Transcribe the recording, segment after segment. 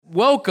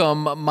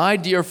welcome my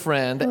dear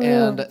friend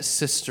and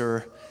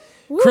sister,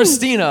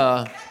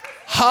 Christina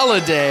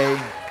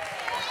Holladay.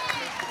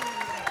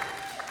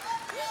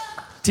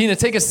 Tina,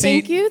 take a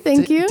seat.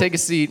 Thank you. Take a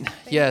seat.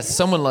 Yes,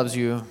 someone loves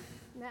you.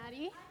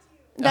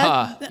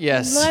 Maddie?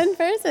 Yes. One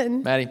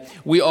person. Maddie,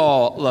 we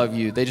all love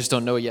you. They just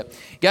don't know it yet.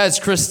 Guys,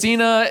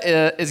 Christina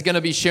is going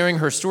to be sharing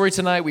her story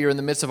tonight. We are in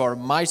the midst of our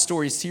My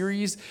Story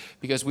series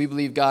because we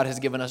believe God has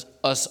given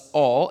us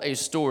all a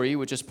story,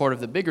 which is part of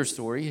the bigger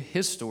story,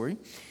 his story.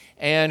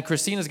 And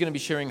Christina is going to be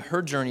sharing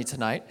her journey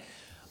tonight.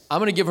 I'm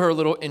going to give her a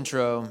little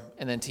intro,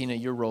 and then Tina,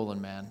 you're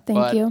rolling, man.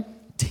 Thank you.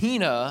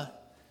 Tina,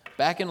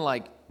 back in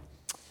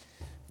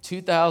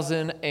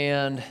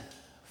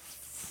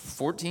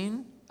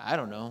 2014, I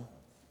don't know.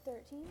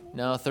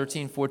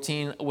 13,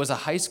 14, was a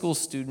high school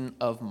student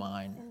of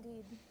mine.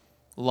 Indeed.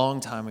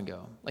 Long time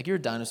ago. You're a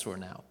dinosaur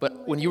now.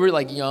 But when you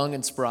were young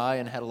and spry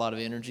and had a lot of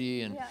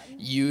energy and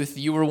youth,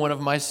 you were one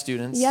of my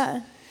students.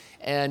 Yeah.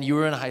 And you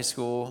were in high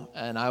school,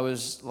 and I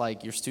was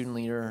your student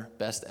leader,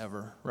 best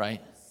ever, right?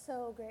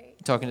 So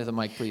great. Talking to the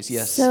mic, please.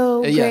 Yes.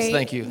 So great. Yes,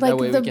 thank you. That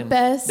way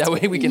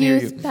we can hear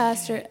you.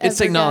 Pastor ever, it's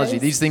technology.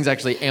 guys. These things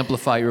actually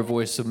amplify your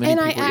voice, so many and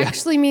people. I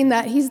actually mean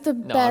that. He's the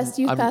best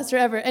youth pastor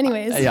ever.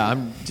 Anyways.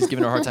 I'm just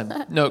giving her a hard time.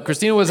 No,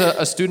 Christina was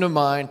a student of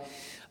mine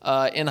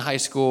in high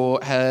school,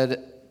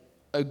 had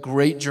a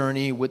great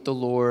journey with the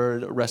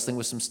Lord, wrestling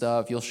with some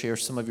stuff. You'll share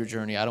some of your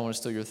journey. I don't want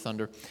to steal your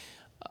thunder.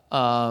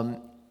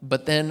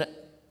 But then,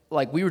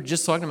 we were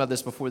just talking about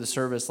this before the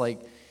service,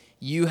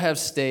 you have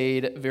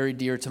stayed very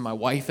dear to my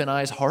wife and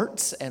I's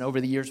hearts, and over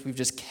the years we've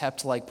just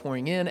kept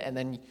pouring in, and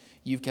then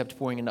you've kept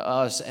pouring into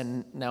us,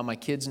 and now my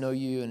kids know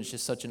you, and it's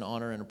just such an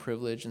honor and a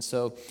privilege. And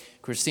so,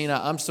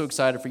 Christina, I'm so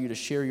excited for you to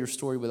share your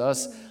story with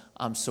us.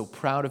 I'm so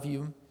proud of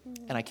you,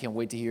 and I can't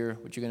wait to hear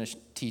what you're going to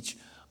teach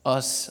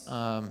us.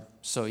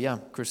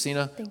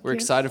 Christina, we're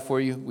excited for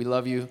you. We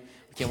love you.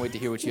 We can't wait to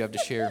hear what you have to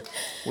share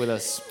with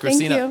us.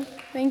 Christina.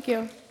 Thank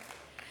you.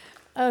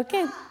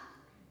 Okay.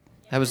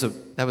 That was a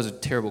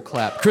terrible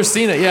clap.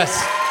 Christina, yes.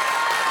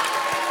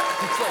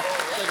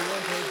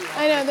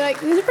 I know, they're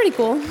these are pretty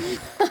cool.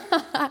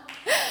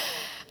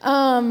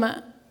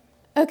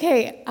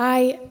 Okay,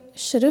 I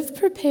should have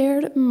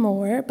prepared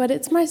more, but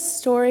it's my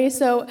story,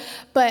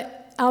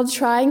 but I'll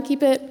try and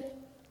keep it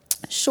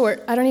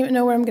short. I don't even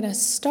know where I'm going to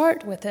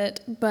start with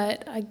it,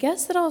 but I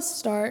guess that I'll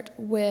start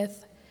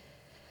with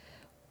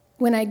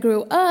when I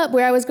grew up,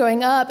 where I was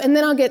growing up, and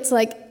then I'll get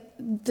to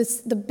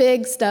the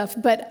big stuff,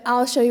 but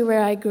I'll show you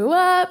where I grew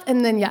up,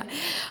 and then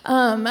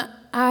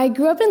I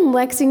grew up in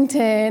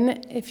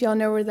Lexington, if y'all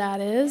know where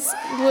that is.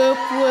 Whoop,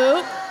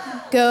 whoop,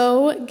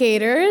 go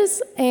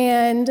Gators,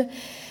 and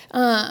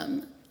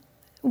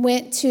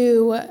went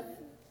to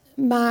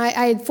I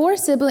had four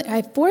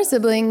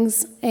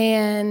siblings,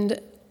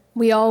 and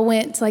we all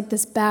went to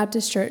this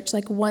Baptist church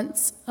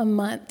once a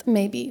month,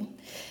 maybe,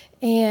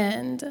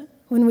 and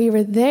when we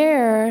were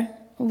there,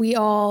 we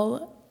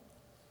all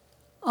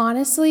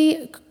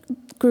honestly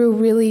grew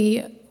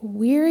really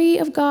weary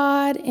of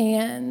God,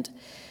 and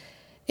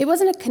it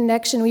wasn't a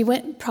connection. We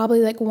went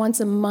probably once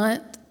a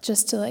month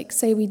just to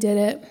say we did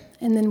it,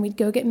 and then we'd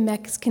go get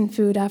Mexican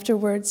food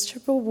afterwards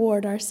to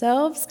reward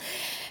ourselves,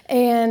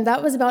 and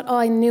that was about all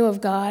I knew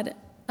of God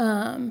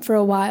for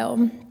a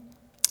while.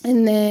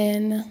 And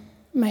then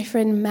my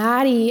friend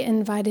Maddie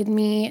invited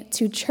me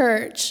to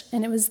church,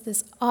 and it was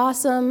this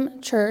awesome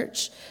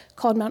church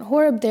called Mount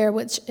Horeb there,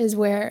 which is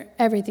where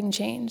everything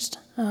changed.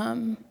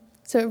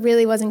 So it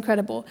really was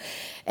incredible.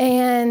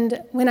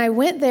 And when I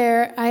went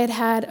there, I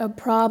had a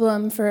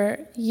problem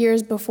for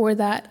years before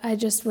that. I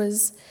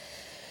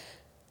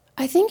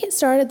think it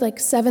started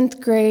 7th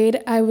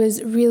grade. I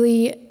was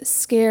really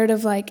scared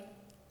of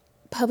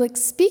public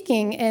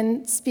speaking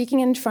and speaking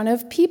in front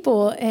of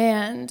people,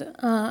 and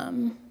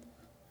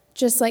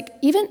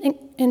even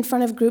in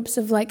front of groups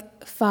of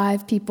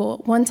 5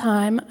 people. One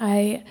time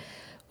I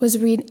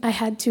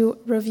had to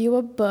review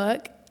a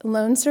book,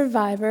 Lone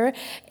Survivor,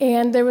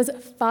 and there was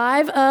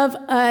 5 of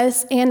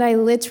us, and I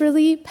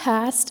literally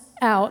passed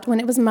out when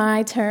it was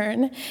my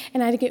turn,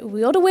 and I had to get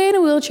wheeled away in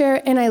a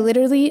wheelchair, and I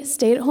literally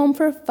stayed at home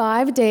for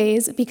 5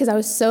 days because I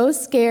was so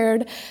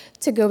scared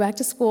to go back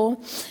to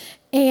school.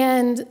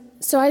 And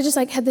so I just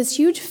had this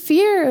huge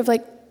fear of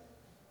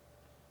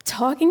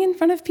talking in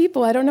front of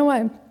people. I don't know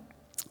why.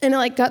 And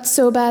it got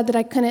so bad that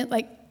I couldn't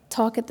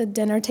talk at the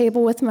dinner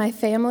table with my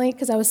family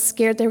because I was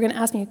scared they were going to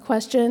ask me a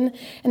question,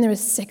 and there was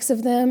 6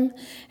 of them,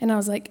 and I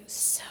was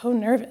so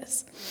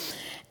nervous.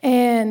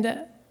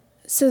 And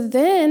so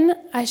then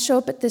I show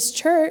up at this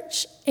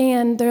church,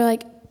 and they're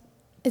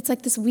it's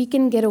this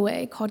weekend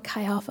getaway called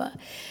Chi Alpha,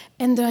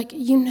 and they're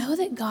you know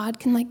that God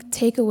can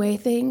take away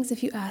things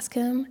if you ask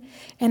him?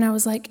 And I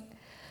was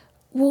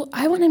well,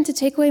 I want him to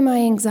take away my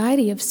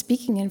anxiety of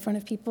speaking in front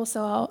of people,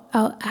 so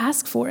I'll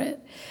ask for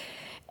it.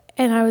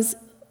 And I was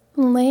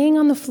laying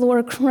on the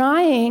floor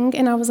crying,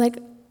 and I was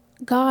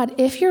God,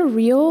 if you're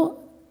real,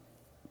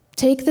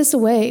 take this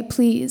away,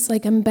 please.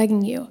 I'm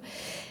begging you.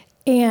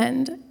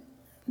 And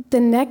the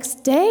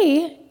next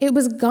day, it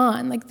was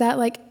gone.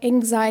 That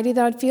anxiety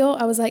that I'd feel,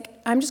 I was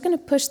I'm just going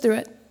to push through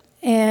it.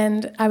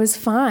 and I was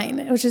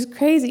fine, which is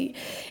crazy.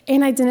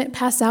 And I didn't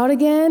pass out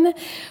again,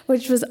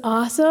 which was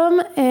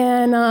awesome.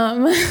 And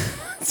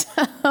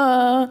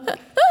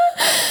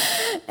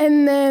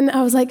and then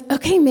I was like,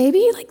 okay,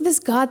 maybe like this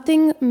God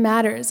thing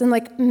matters, and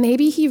like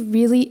maybe he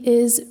really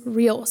is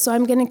real. So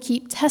I'm gonna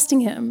keep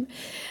testing him.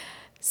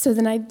 So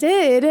then I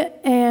did,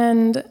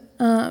 and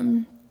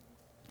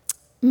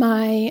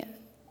my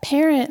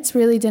parents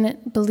really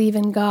didn't believe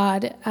in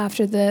God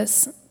after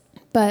this,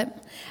 but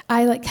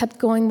I like kept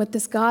going with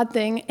this God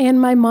thing, and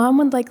my mom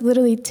would like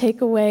literally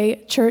take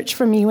away church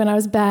from me when I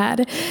was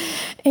bad,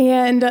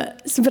 and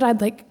but I'd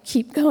like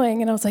keep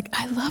going, and I was like,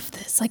 I love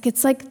this. Like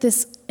it's like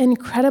this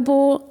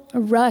incredible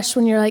rush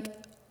when you're like,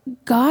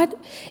 God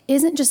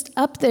isn't just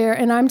up there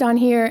and I'm down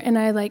here, and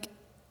I like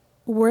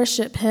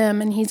worship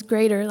him, and he's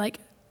greater. Like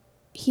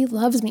he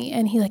loves me,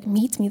 and he like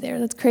meets me there.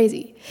 That's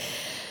crazy.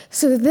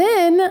 So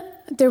then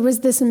there was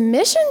this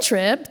mission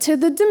trip to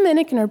the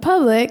Dominican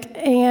Republic,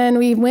 and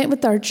we went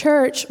with our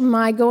church,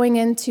 my going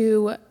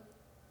into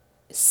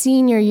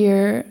senior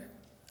year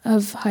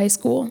of high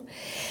school.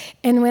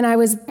 And when I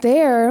was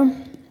there,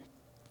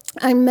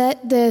 I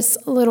met this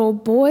little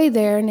boy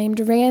there named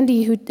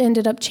Randy who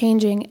ended up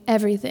changing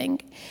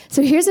everything.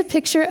 So here's a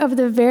picture of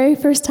the very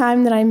first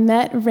time that I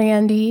met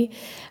Randy.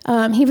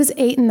 He was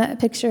 8 in that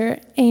picture.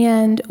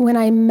 And when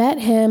I met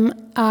him,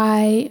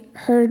 I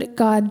heard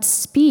God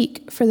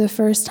speak for the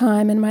first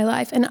time in my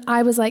life. And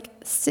I was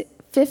like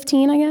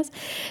 15, I guess,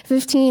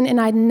 15, and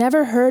I'd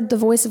never heard the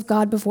voice of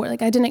God before.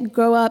 Like I didn't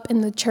grow up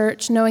in the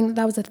church knowing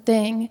that was a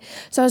thing.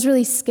 So I was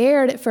really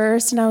scared at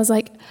first, and I was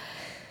like,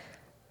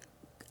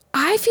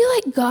 I feel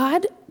like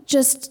God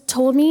just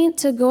told me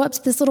to go up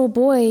to this little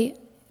boy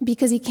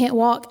because he can't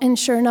walk. And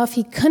sure enough,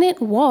 he couldn't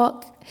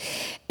walk.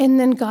 And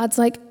then God's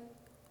like,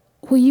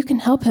 well, you can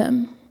help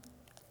him.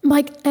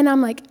 And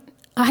I'm like,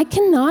 I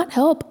cannot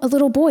help a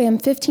little boy. I'm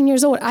 15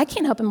 years old. I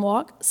can't help him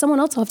walk. Someone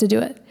else will have to do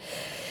it.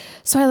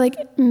 So I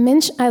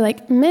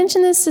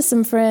mention this to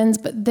some friends,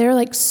 but they're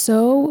like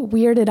so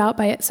weirded out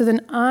by it. So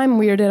then I'm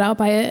weirded out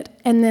by it.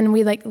 And then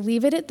we like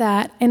leave it at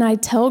that. And I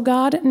tell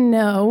God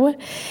no.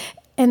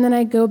 And then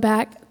I go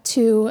back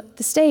to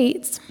the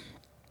States,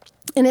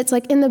 and it's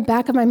like in the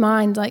back of my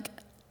mind, like,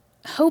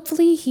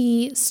 hopefully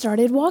he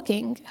started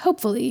walking.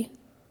 Hopefully.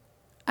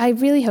 I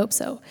really hope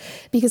so,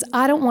 because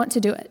I don't want to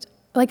do it.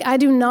 Like, I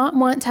do not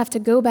want to have to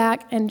go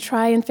back and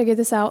try and figure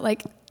this out.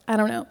 Like, I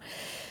don't know.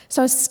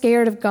 So I was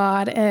scared of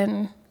God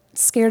and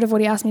scared of what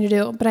he asked me to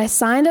do. But I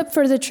signed up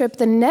for the trip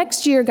the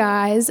next year,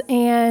 guys,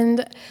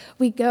 and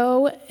we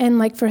go and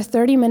like for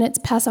 30 minutes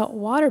pass out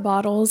water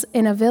bottles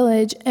in a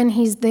village, and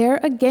he's there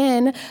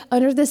again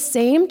under the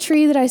same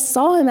tree that I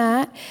saw him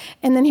at.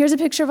 And then here's a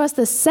picture of us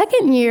the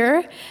second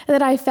year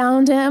that I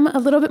found him, a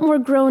little bit more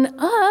grown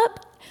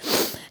up.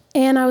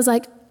 And I was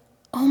like,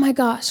 oh my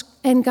gosh.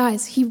 And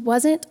guys, he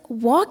wasn't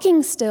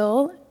walking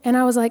still. And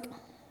I was like,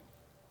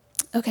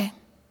 okay,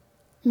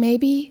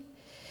 maybe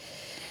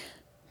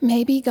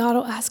God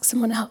will ask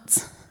someone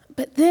else.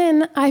 But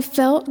then I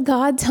felt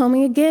God tell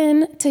me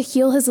again to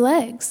heal his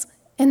legs.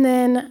 And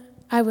then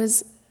I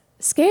was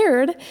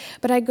scared,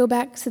 but I go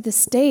back to the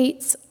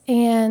States,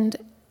 and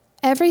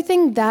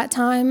everything that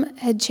time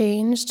had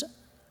changed,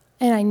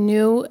 and I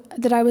knew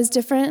that I was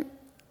different.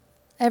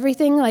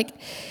 Everything, like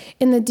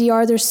in the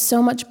DR, there's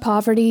so much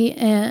poverty,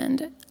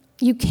 and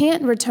you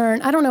can't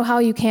return. I don't know how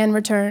you can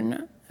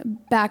return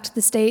back to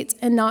the States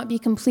and not be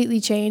completely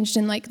changed,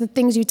 and like the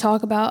things you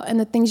talk about and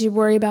the things you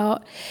worry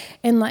about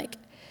and like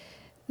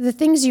the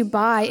things you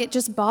buy, it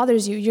just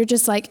bothers you. You're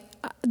just like,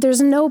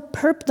 there's no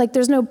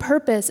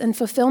purpose and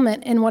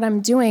fulfillment in what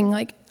I'm doing.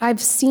 Like I've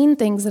seen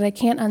things that I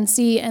can't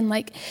unsee, and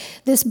like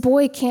this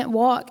boy can't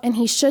walk and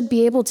he should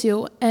be able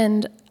to,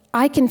 and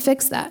I can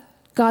fix that.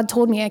 God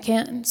told me I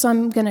can, so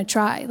I'm gonna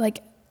try.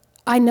 Like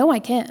I know I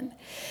can.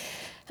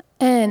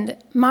 And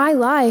my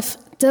life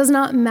does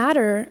not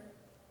matter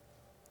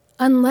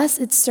unless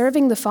it's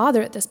serving the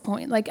Father at this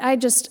point. Like I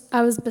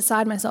was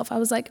beside myself. I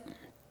was like,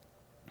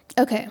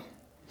 okay,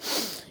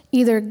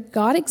 either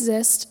God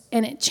exists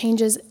and it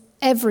changes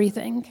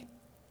everything,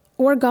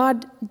 or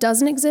God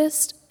doesn't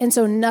exist, and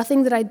so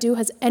nothing that I do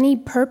has any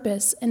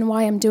purpose in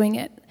why I'm doing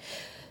it.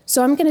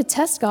 So I'm gonna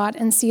test God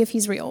and see if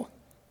he's real.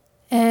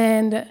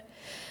 And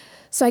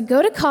so I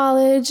go to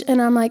college,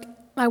 and I'm like,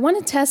 I want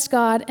to test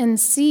God and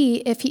see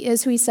if he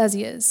is who he says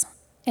he is,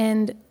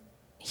 and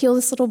heal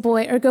this little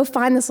boy or go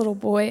find this little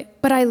boy.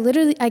 But I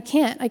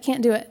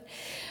can't do it.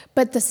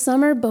 But the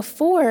summer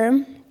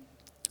before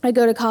I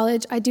go to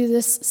college, I do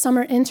this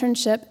summer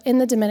internship in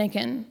the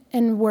Dominican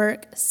and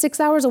work 6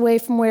 hours away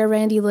from where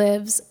Randy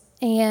lives.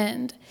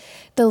 And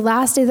the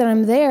last day that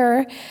I'm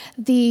there,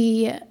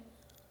 the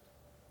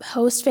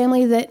host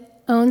family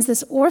that owns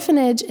this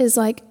orphanage is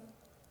like,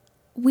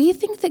 we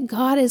think that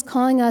God is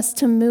calling us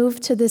to move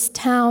to this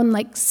town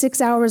like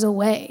 6 hours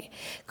away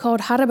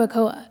called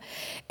Jarabacoa.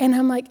 And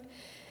I'm like,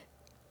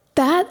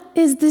 that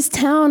is this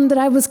town that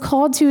I was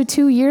called to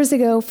 2 years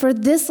ago for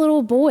this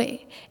little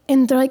boy.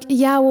 And they're like,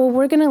 yeah, well,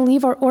 we're going to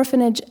leave our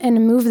orphanage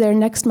and move there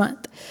next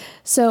month.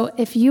 So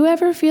if you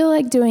ever feel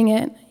like doing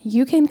it,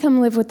 you can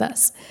come live with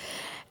us.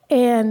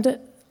 And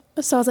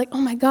so I was like,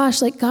 oh my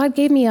gosh, like God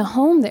gave me a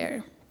home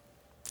there.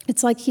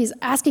 It's like he's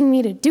asking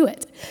me to do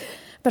it.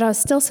 But I was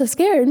still so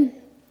scared.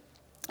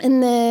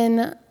 And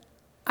then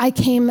I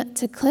came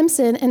to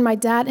Clemson, and my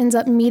dad ends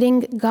up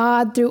meeting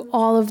God through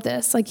all of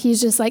this. Like,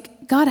 he's just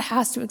like, God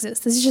has to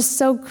exist. This is just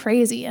so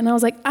crazy. And I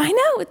was like, I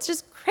know, it's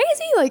just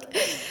crazy. Like,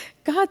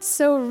 God's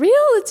so real.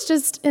 It's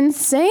just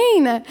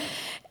insane.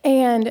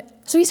 And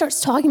so he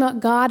starts talking about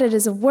God at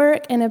his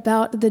work and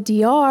about the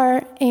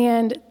DR,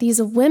 and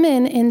these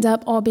women end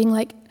up all being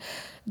like,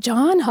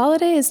 John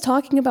Holladay is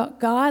talking about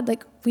God.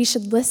 Like, we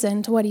should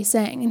listen to what he's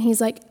saying. And he's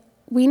like,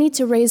 we need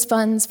to raise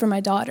funds for my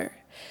daughter.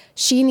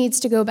 She needs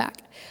to go back.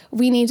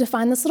 We need to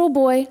find this little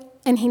boy,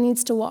 and he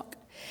needs to walk.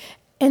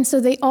 And so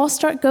they all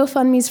start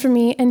GoFundMes for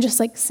me and just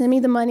like send me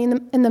the money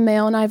in the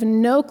mail, and I have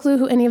no clue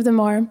who any of them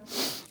are.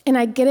 And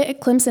I get it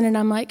at Clemson, and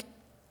I'm like,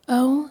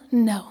 oh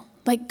no.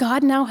 Like,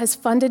 God now has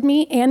funded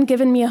me and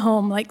given me a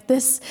home. Like,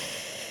 this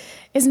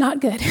is not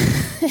good.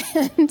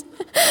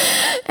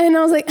 and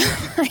I was like,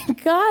 oh my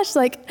gosh,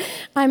 like,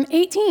 I'm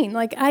 18.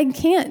 Like, I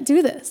can't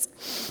do this.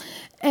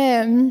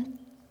 And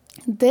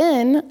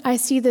then I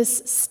see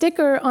this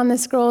sticker on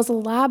this girl's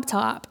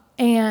laptop,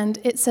 and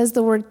it says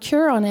the word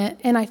cure on it,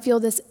 and I feel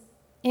this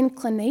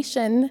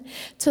inclination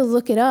to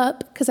look it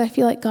up because I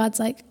feel like God's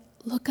like,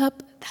 look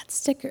up that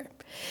sticker.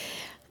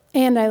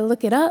 And I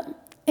look it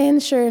up,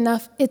 and sure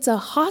enough, it's a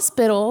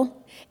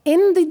hospital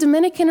in the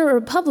Dominican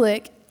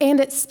Republic,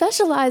 and it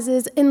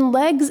specializes in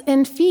legs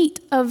and feet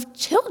of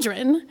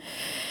children.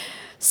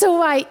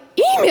 So I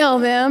email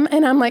them,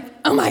 and I'm like,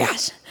 oh my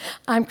gosh,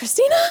 I'm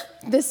Christina.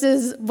 This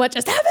is what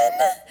just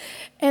happened.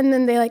 And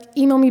then they like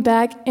email me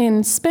back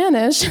in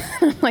Spanish.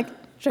 I'm like,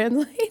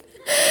 translate.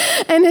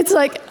 And it's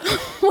like,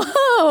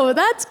 whoa,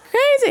 that's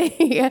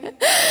crazy.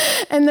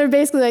 And they're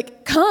basically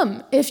like,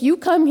 come. If you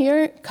come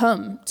here,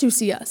 come to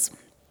see us.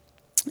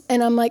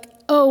 And I'm like,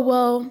 oh,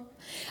 well,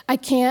 I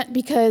can't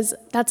because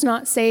that's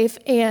not safe.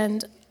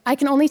 And I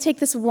can only take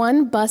this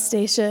one bus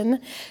station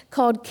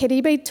called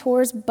Caribe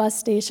Tours Bus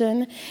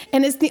Station,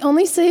 and it's the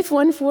only safe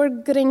one for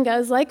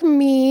gringas like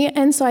me,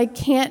 and so I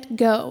can't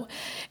go.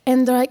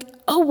 And they're like,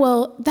 oh,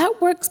 well,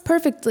 that works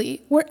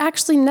perfectly. We're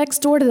actually next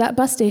door to that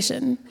bus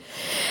station.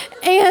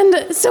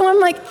 And so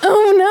I'm like,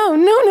 oh,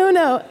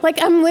 no.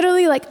 Like, I'm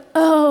literally like,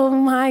 oh,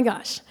 my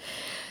gosh.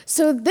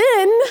 So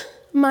then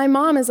my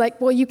mom is like,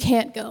 well, you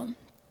can't go.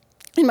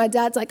 And my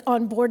dad's like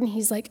on board, and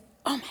he's like,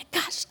 oh my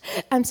gosh,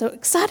 I'm so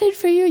excited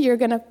for you. You're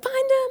going to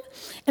find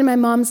him. And my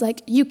mom's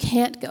like, you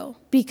can't go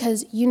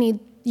because you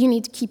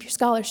need to keep your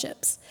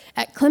scholarships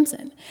at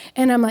Clemson.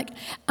 And I'm like,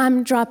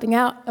 I'm dropping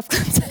out of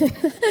Clemson.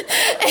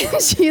 And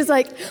she's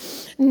like,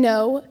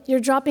 no, you're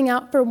dropping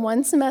out for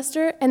one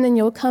semester and then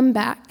you'll come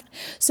back.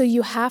 So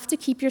you have to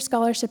keep your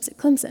scholarships at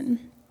Clemson.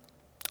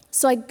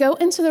 So I go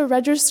into the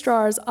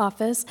registrar's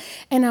office,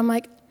 and I'm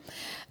like,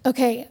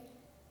 okay,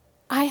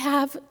 I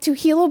have to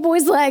heal a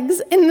boy's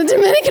legs in the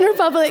Dominican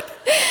Republic.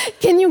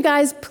 Can you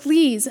guys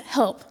please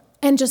help?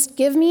 And just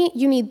give me,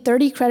 you need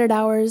 30 credit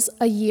hours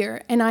a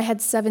year. And I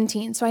had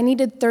 17, so I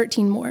needed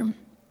 13 more.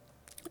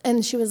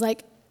 And she was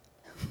like,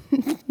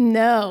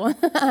 no.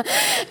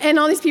 And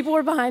all these people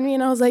were behind me,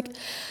 and I was like,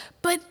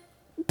 but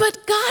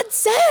God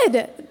said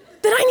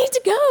that I need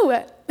to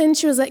go. And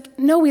she was like,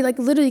 no, we like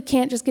literally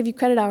can't just give you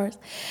credit hours.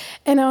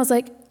 And I was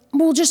like,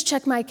 well, just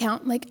check my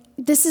account. Like,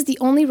 this is the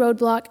only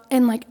roadblock,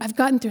 and like I've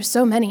gotten through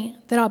so many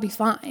that I'll be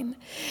fine.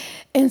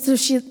 And so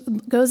she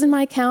goes in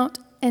my account,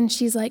 and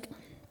she's like,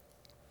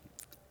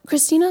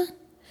 Christina,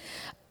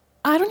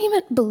 I don't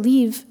even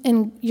believe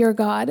in your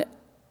God,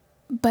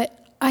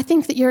 but I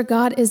think that your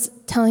God is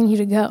telling you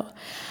to go.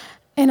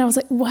 And I was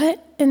like,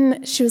 what?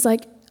 And she was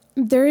like,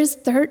 there is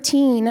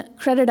 13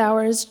 credit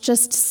hours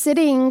just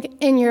sitting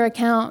in your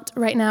account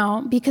right now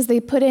because they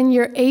put in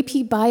your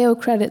AP bio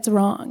credits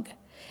wrong.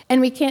 And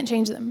we can't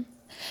change them.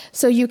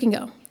 So you can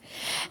go.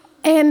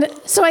 And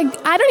so I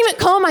don't even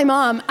call my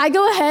mom. I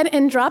go ahead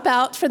and drop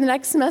out for the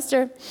next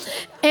semester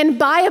and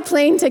buy a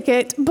plane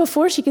ticket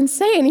before she can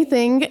say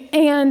anything.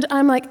 And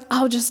I'm like,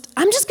 I'm just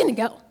going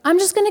to go. I'm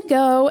just going to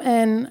go,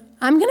 and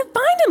I'm going to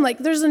find him. Like,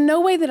 there's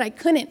no way that I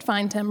couldn't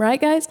find him, right,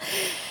 guys?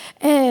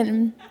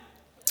 And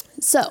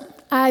so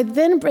I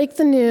then break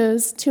the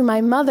news to my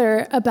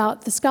mother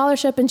about the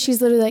scholarship, and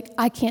she's literally like,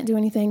 I can't do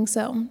anything,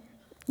 so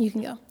you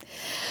can go.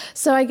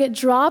 So I get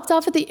dropped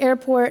off at the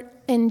airport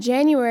in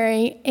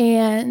January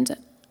and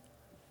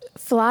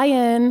fly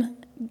in,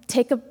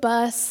 take a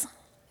bus,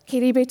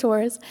 Caribe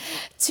Tours,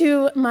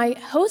 to my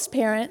host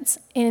parents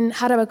in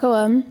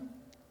Jarabacoa.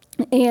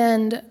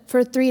 And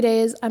for 3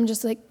 days, I'm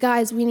just like,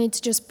 guys, we need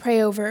to just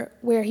pray over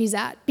where he's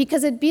at.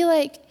 Because it'd be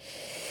like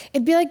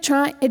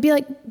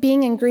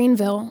being in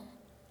Greenville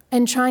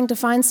and trying to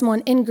find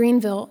someone in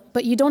Greenville,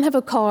 but you don't have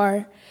a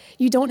car,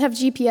 you don't have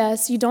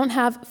GPS, you don't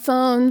have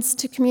phones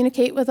to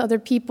communicate with other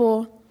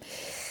people.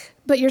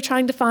 but you're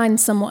trying to find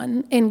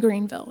someone in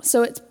Greenville.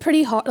 So it's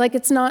pretty hard. Like,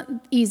 it's not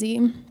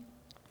easy.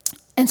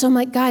 And so I'm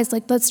like, guys,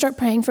 like, let's start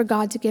praying for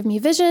God to give me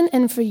vision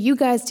and for you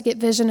guys to get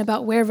vision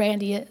about where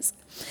Randy is.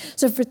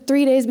 So for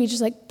 3 days, we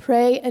just like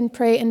pray and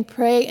pray and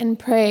pray and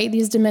pray,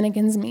 these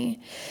Dominicans, me.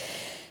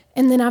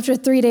 And then after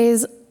 3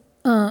 days,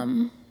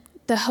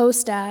 the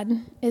host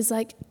dad is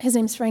like, his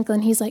name's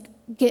Franklin. He's like,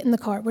 get in the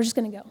car. We're just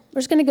going to go.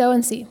 We're just going to go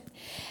and see.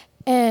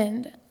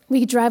 And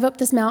we drive up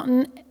this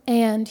mountain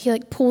and he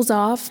like pulls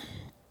off.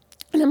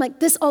 And I'm like,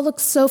 this all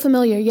looks so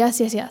familiar. Yes,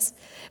 yes, yes.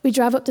 We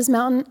drive up this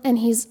mountain and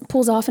he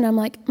pulls off and I'm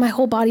like, my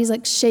whole body's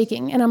like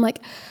shaking. And I'm like,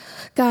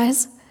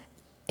 guys,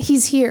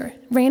 he's here.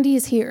 Randy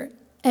is here.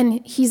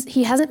 And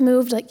he hasn't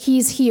moved. Like,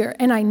 he's here.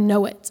 And I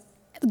know it.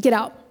 Get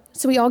out.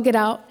 So we all get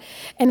out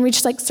and we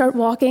just like start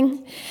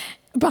walking.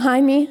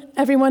 Behind me,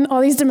 everyone,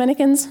 all these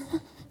Dominicans.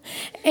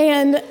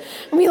 And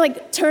we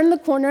like turned the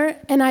corner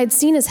and I had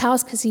seen his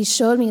house because he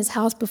showed me his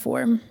house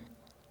before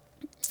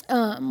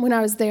when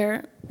I was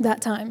there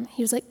that time.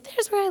 He was like,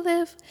 there's where I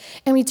live.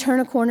 And we turn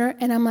a corner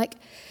and I'm like,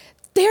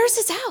 there's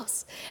his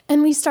house.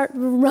 And we start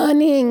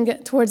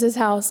running towards his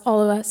house,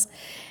 all of us.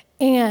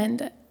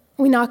 And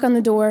we knock on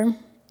the door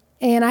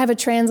and I have a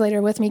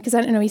translator with me because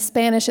I didn't know he's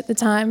Spanish at the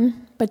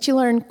time, but you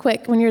learn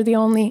quick when you're the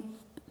only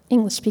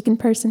English-speaking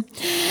person.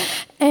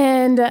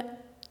 And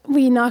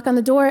we knock on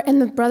the door,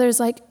 and the brother's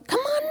like, come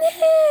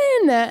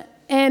on in.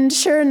 And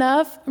sure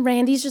enough,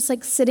 Randy's just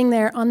like sitting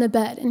there on the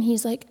bed, and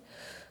he's like,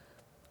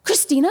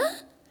 Christina?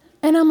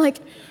 And I'm like,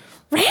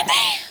 Randy?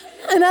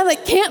 And I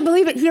like can't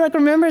believe it. He like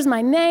remembers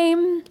my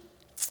name.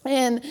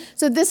 And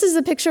so this is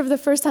a picture of the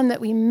first time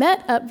that we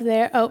met up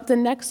there. Oh, the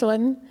next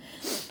one.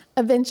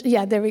 Eventually,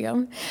 yeah, there we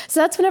go. So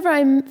that's whenever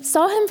I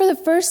saw him for the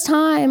first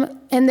time,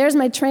 and there's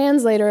my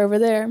translator over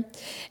there.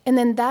 And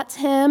then that's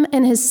him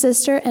and his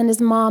sister and his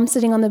mom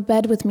sitting on the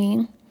bed with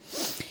me.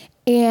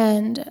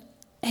 And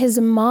his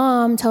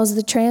mom tells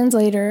the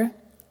translator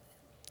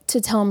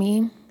to tell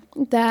me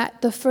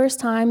that the first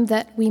time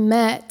that we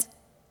met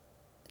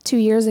 2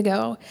 years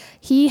ago,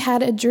 he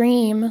had a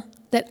dream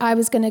that I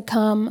was going to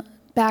come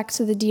back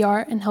to the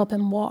DR and help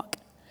him walk.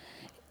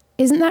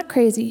 Isn't that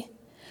crazy?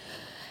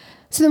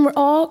 So then we're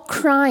all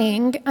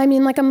crying. I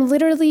mean, like, I'm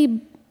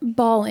literally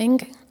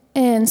bawling,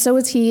 and so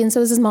is he, and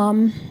so is his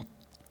mom.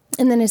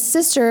 And then his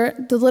sister,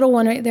 the little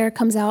one right there,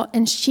 comes out,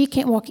 and she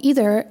can't walk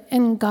either,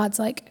 and God's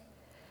like,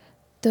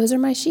 those are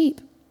my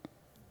sheep.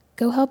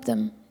 Go help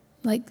them.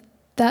 Like,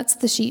 that's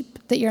the sheep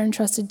that you're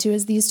entrusted to,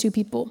 is these two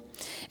people.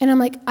 And I'm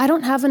like, I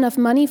don't have enough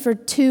money for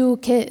 2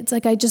 kids.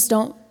 Like, I just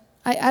don't.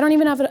 I don't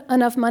even have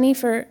enough money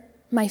for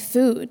my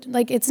food.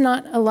 Like, it's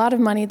not a lot of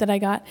money that I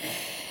got.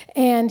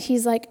 And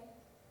he's like,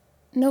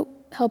 nope,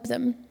 help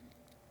them.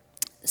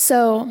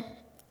 So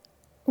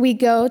we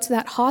go to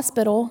that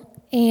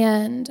hospital,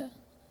 and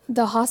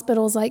the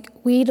hospital's like,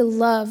 we'd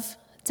love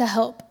to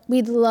help.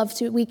 We'd love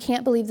to. We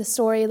can't believe the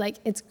story. Like,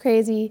 it's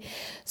crazy.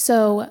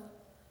 So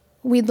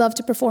we'd love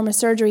to perform a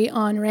surgery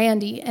on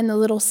Randy. And the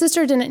little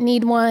sister didn't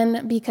need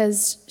one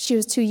because she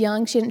was too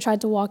young. She hadn't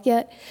tried to walk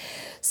yet.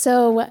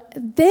 So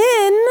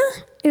then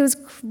it was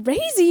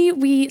crazy.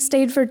 We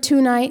stayed for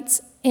 2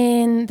 nights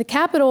in the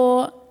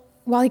Capitol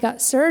while he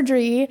got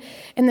surgery.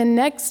 And the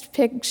next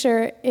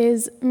picture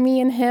is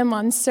me and him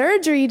on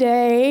surgery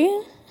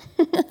day.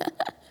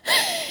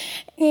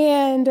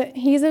 And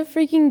he's a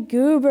freaking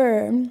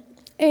goober.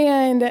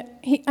 And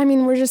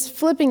we're just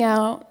flipping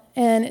out,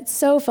 and it's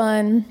so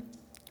fun.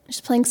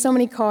 Just playing so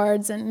many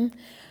cards and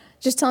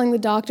just telling the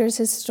doctors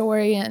his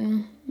story,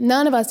 and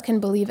none of us can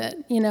believe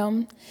it, you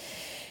know.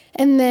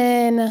 And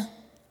then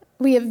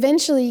we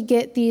eventually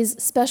get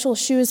these special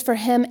shoes for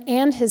him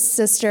and his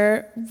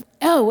sister.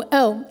 And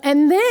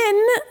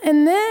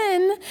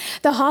then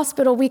the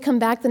hospital, we come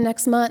back the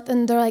next month,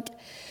 and they're like,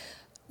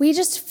 we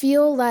just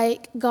feel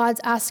like God's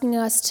asking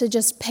us to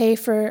just pay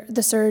for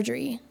the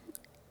surgery.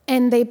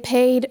 And they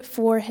paid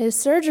for his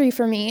surgery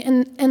for me,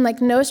 and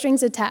like no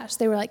strings attached.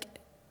 They were like,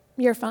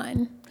 you're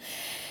fine.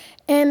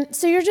 And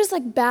so you're just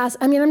like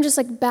I'm just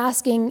like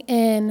basking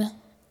in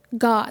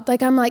God.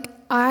 Like, I'm like,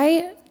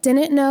 I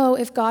didn't know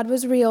if God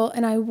was real,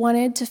 and I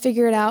wanted to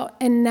figure it out.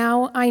 And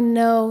now I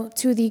know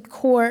to the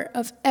core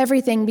of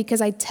everything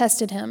because I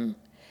tested him.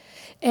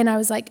 And I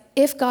was like,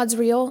 if God's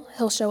real,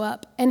 he'll show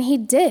up. And he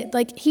did.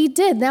 Like, he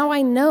did. Now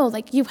I know,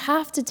 like, you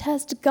have to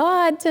test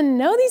God to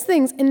know these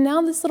things. And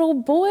now this little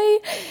boy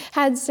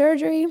had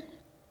surgery.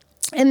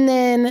 And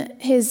then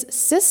his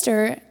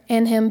sister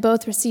and him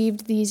both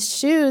received these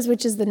shoes,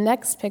 which is the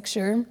next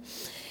picture.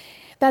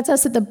 That's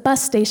us at the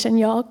bus station,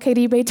 y'all,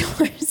 Katie Bay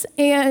Tours.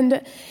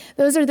 And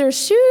those are their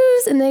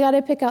shoes, and they got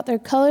to pick out their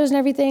colors and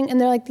everything.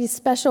 And they're like these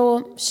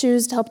special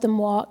shoes to help them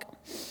walk.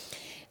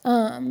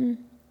 And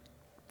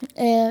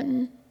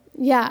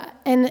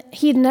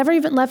he'd never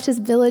even left his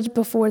village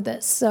before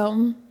this.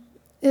 So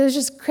it was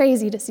just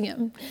crazy to see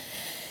him.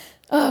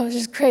 Oh, it was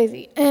just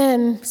crazy.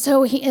 And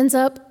so he ends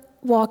up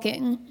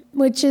walking,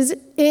 which is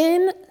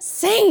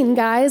insane,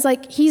 guys.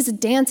 Like, he's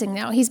dancing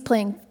now. He's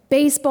playing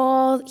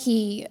baseball.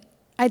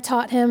 I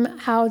taught him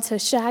how to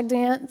shag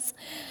dance.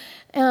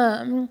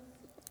 And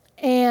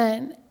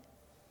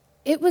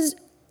it was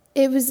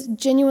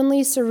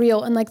genuinely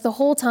surreal. And like the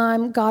whole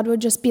time, God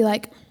would just be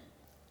like,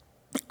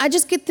 I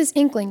just get this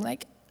inkling,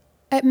 like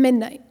at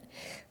midnight,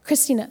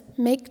 Christina,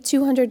 make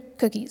 200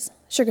 cookies,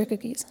 sugar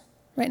cookies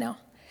right now.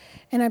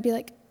 And I'd be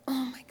like,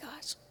 oh my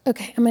gosh,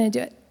 okay, I'm going to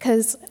do it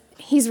because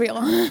he's real.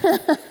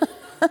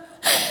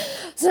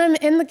 So I'm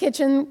in the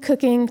kitchen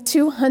cooking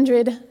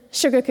 200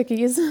 sugar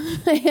cookies.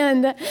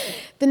 And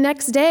the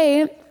next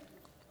day,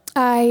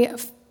 I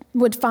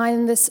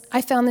found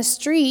this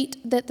street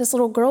that this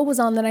little girl was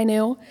on that I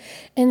knew.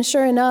 And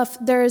sure enough,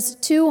 there's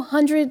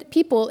 200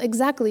 people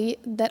exactly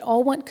that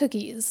all want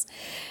cookies.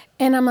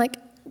 And I'm like,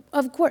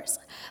 of course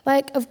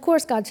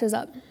God shows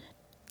up.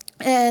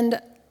 And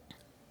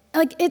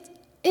like,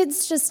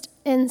 it's just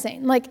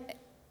insane. Like,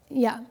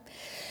 yeah.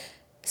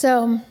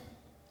 So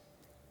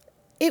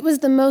it was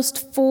the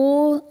most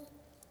full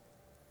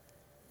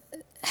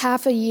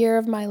half a year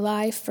of my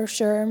life for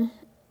sure.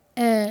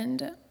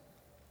 And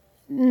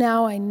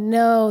now I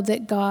know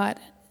that God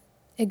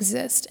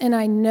exists, and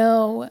I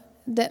know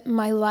that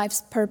my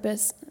life's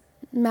purpose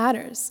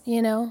matters,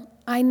 you know?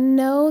 I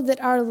know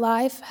that our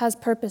life has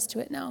purpose to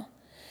it now.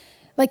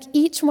 Like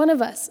each one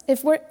of us,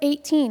 if we're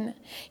 18,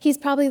 he's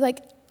probably like,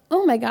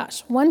 oh my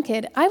gosh, one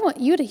kid, I want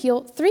you to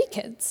heal 3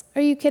 kids.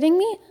 Are you kidding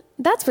me?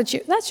 That's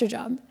your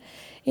job,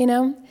 you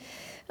know?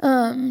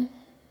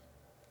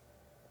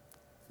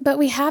 But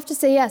we have to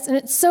say yes. And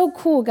it's so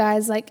cool,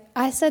 guys. Like,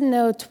 I said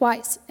no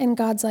twice, and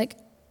God's like,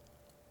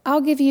 I'll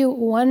give you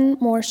one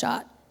more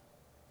shot.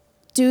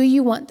 Do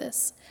you want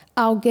this?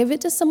 I'll give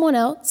it to someone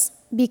else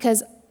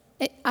because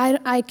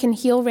I can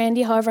heal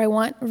Randy however I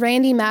want.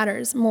 Randy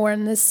matters more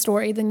in this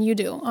story than you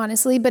do,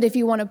 honestly. But if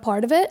you want a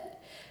part of it,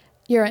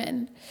 you're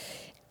in.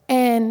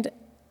 And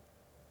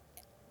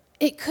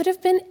it could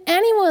have been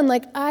anyone.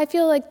 Like, I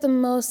feel like the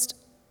most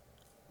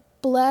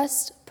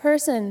blessed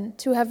person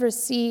to have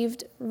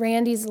received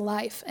Randy's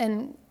life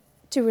and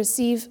to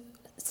receive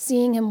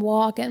seeing him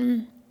walk,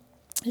 and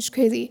it's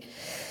crazy.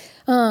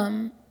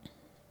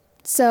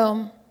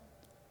 So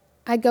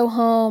I go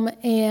home,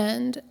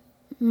 and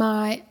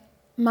my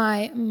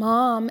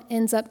mom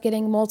ends up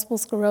getting multiple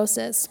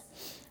sclerosis,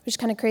 which is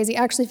kind of crazy.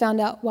 I actually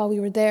found out while we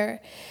were there.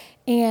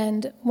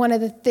 And one of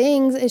the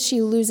things is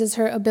she loses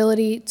her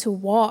ability to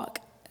walk.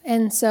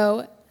 And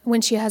so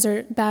when she has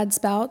her bad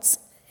spouts,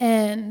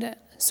 and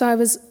so I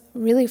was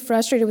really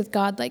frustrated with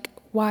God, like,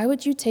 why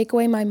would you take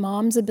away my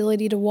mom's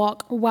ability to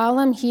walk while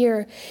I'm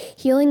here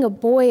healing a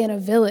boy in a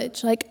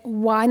village? Like,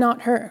 why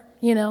not her,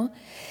 you know?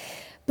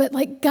 But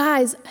like,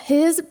 guys,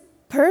 his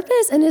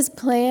purpose and his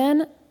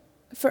plan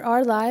for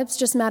our lives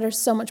just matters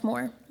so much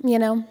more, you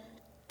know?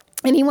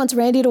 And he wants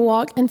Randy to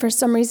walk, and for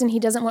some reason he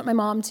doesn't want my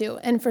mom to.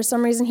 And for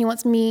some reason he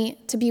wants me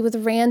to be with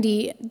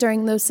Randy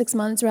during those 6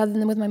 months rather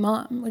than with my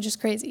mom, which is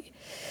crazy.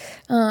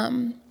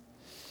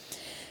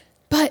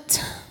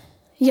 But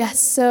yes,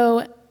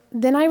 so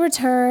then I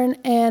return,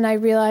 and I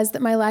realize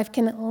that my life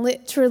can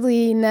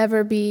literally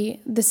never be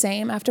the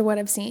same after what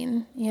I've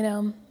seen, you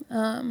know?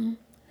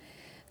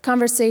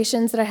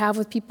 Conversations that I have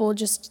with people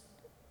just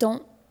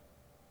don't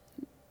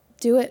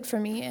do it for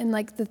me. And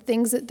like the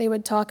things that they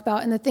would talk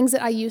about and the things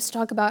that I used to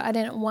talk about, I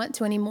didn't want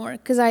to anymore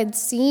because I'd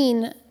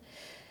seen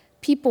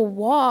people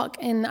walk,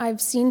 and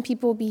I've seen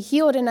people be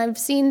healed, and I've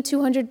seen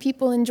 200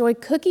 people enjoy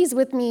cookies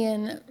with me,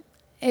 and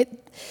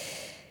it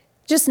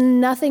just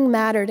nothing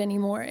mattered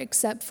anymore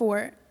except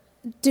for,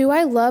 do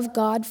I love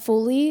God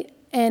fully?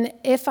 And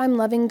if I'm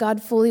loving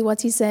God fully,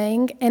 what's he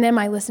saying? And am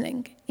I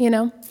listening, you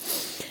know?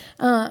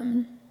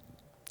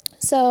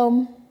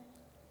 So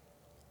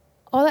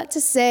all that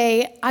to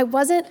say, it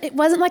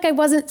wasn't like I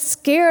wasn't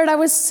scared. I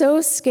was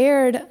so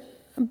scared.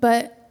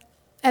 But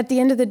at the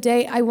end of the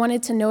day, I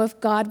wanted to know if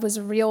God was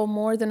real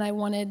more than I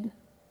wanted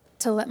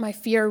to let my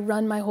fear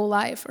run my whole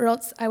life, or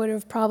else I would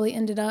have probably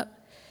ended up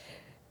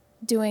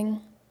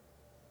doing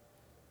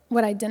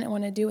what I didn't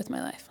want to do with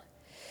my life.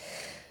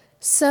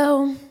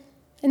 So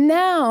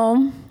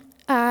now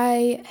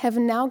I have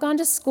now gone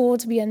to school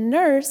to be a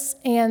nurse,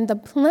 and the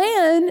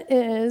plan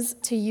is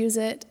to use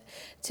it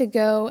to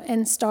go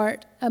and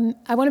start,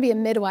 I want to be a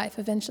midwife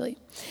eventually,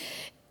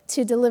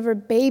 to deliver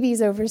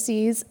babies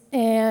overseas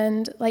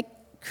and like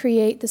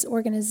create this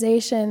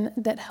organization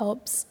that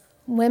helps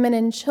women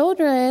and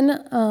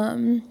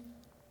children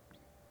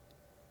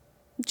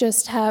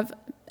just have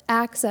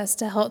access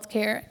to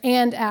healthcare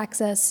and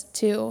access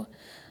to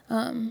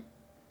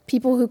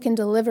people who can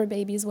deliver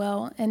babies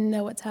well and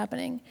know what's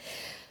happening.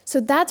 So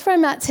that's where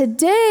I'm at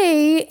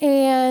today,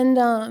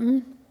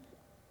 and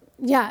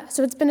yeah,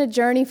 so it's been a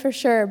journey for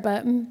sure,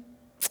 but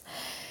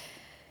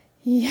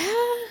yeah,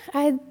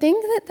 I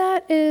think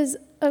that is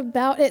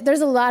about it.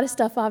 There's a lot of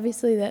stuff,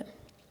 obviously, that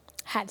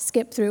I had to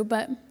skip through,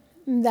 but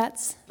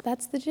that's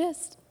the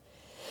gist.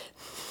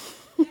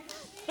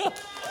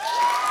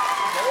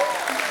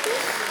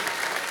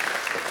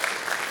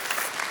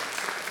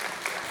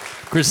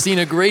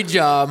 Christina, great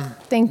job.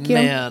 Thank you.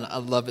 Man, I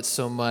love it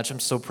so much. I'm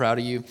so proud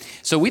of you.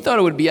 So we thought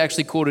it would be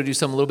actually cool to do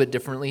something a little bit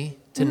differently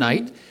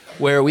tonight.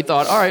 where we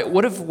thought, all right,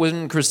 what if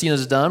when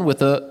Christina's done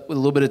with a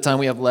little bit of time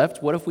we have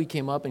left, what if we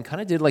came up and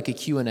kind of did like a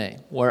Q&A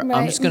where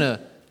I'm just going to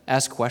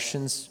ask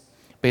questions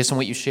based on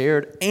what you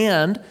shared,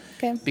 and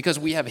because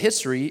we have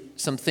history,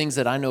 some things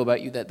that I know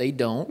about you that they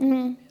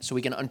don't, so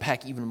we can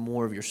unpack even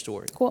more of your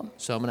story. Cool.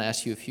 So I'm going to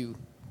ask you a few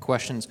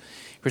questions,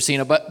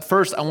 Christina, but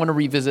first I want to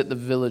revisit the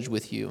village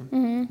with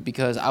you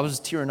because I was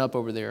tearing up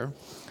over there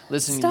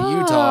listening to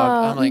you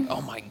talk. I'm like,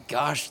 oh my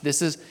gosh,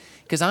 this is,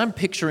 because I'm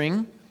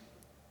picturing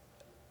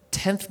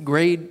 10th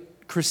grade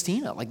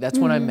Christina. Like that's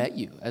when I met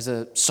you as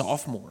a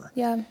sophomore.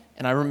 Yeah.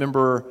 And I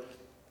remember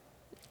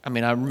a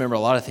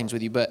lot of things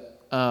with you,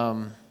 but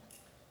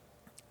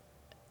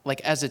like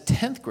as a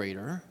 10th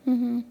grader,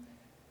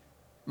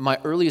 my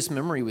earliest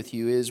memory with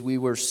you is we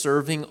were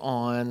serving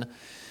on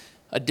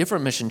a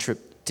different mission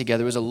trip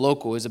together. It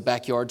was a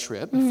backyard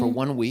trip for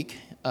 1 week.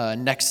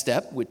 Next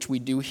Step, which we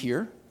do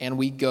here, and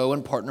we go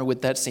and partner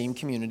with that same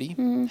community,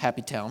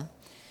 Happy Town.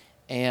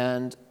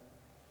 And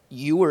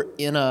you were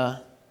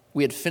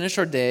we had finished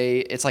our day.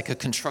 It's like a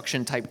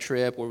construction type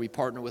trip where we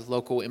partner with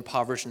local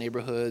impoverished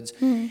neighborhoods,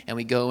 and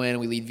we go in and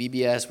we lead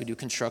VBS. We do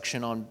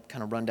construction on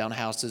kind of rundown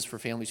houses for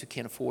families who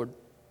can't afford,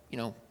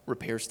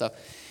 repair stuff.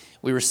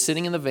 We were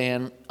sitting in the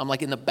van. I'm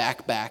like in the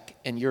back,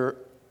 and you're,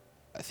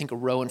 I think, a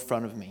row in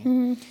front of me.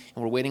 And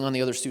we're waiting on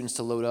the other students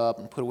to load up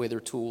and put away their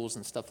tools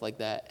and stuff like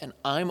that. And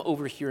I'm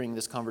overhearing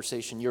this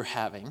conversation you're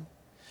having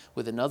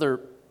with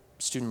another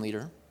student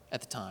leader at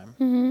the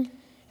time.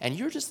 And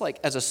you're just like,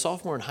 as a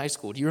sophomore in high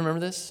school, do you remember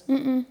this?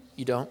 You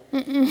don't?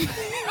 I'm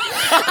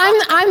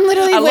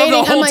literally waiting.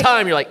 The whole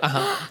time you're like,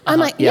 I'm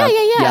like,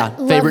 yeah.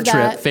 Favorite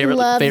Love trip, favorite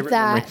that. memory.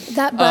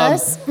 That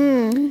bus.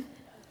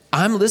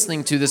 I'm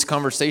listening to this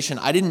conversation.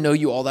 I didn't know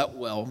you all that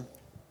well.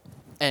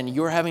 And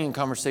you're having a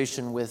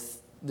conversation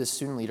with this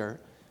student leader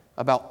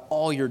about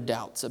all your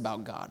doubts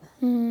about God.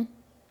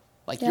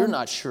 You're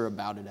not sure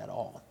about it at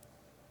all.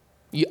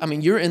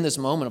 You're in this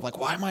moment of like,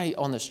 why am I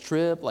on this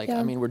trip?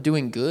 We're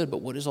doing good,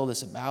 but what is all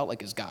this about?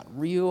 Like, is God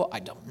real? I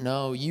don't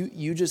know.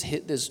 You just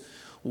hit this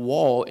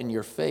wall in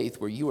your faith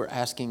where you are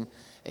asking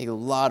a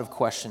lot of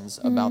questions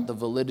about the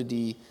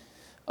validity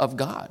of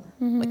God.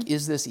 Like,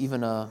 is this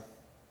even a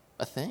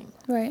thing?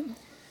 Right.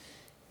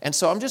 And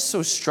so I'm just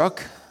so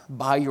struck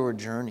by your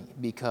journey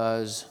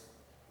because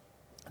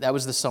that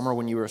was the summer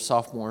when you were a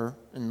sophomore,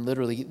 and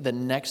literally the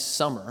next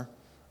summer,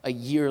 a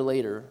year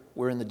later,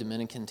 we're in the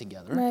Dominican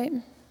together. Right.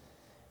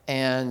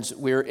 And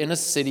we're in a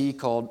city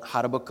called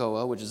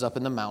Jarabacoa, which is up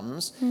in the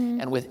mountains.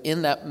 And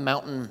within that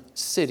mountain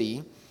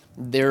city,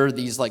 there are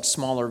these like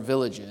smaller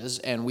villages.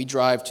 And we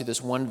drive to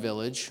this one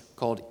village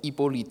called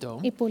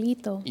Hipólito.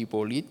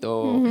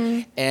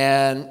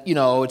 And,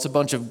 it's a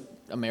bunch of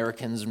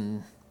Americans,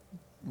 and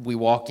we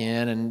walk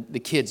in and the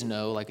kids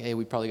know, like, hey,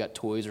 we probably got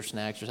toys or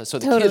snacks or something. So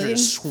the kids are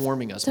just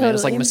swarming us, man.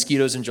 It's like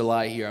mosquitoes in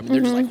July here.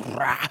 They're just like,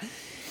 rah.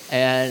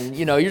 And,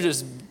 you're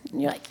just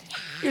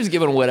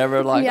giving them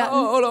whatever, like,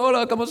 oh,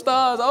 hola, ¿cómo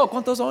estás? Oh,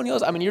 ¿cuántos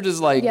años? You're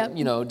just like,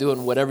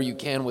 doing whatever you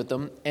can with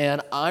them.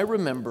 And I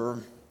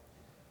remember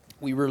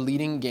we were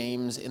leading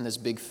games in this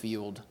big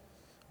field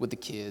with the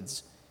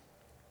kids.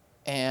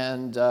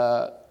 And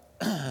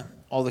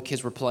all the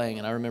kids were playing.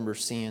 And I remember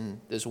seeing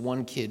this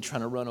one kid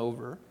trying to run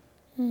over.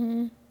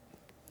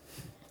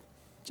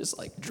 Just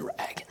like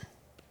dragging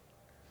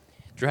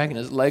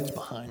his legs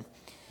behind.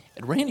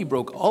 And Randy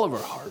broke all of our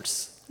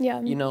hearts. Yeah.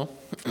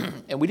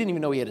 And we didn't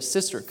even know he had a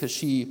sister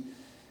because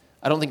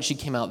I don't think she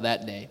came out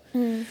that day.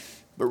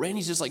 But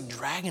Randy's just like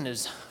dragging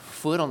his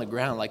foot on the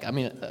ground. Like,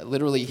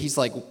 literally he's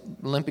like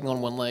limping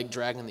on one leg,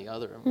 dragging the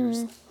other. And we're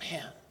just like,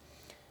 man.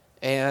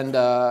 And,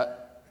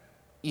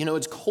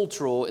 it's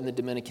cultural in the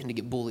Dominican to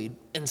get bullied.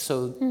 And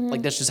so,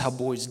 that's just how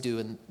boys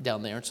do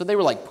down there. And so they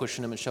were like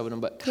pushing him and shoving him,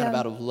 but kind of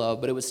out of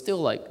love. But it was still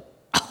like,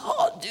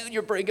 oh, dude,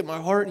 you're breaking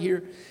my heart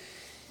here.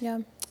 Yeah.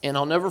 And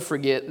I'll never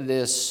forget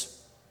this.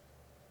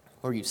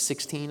 Were you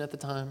 16 at the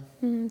time?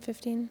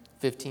 15.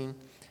 15.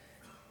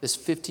 This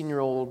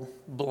 15-year-old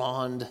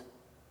blonde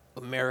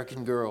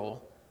American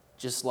girl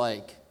just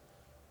like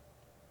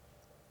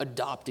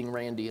adopting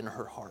Randy in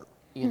her heart,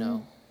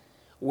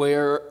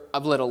 where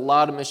I've led a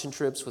lot of mission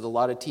trips with a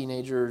lot of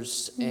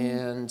teenagers,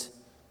 and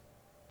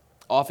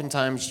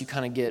oftentimes you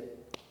kind of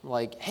get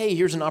like, hey,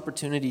 here's an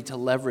opportunity to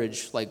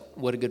leverage like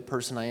what a good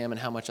person I am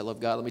and how much I love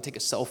God. Let me take a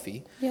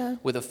selfie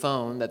with a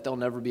phone that they'll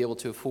never be able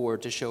to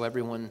afford to show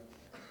everyone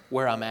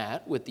where I'm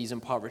at with these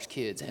impoverished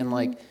kids. And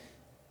like,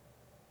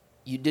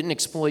 you didn't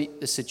exploit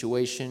the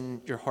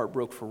situation. Your heart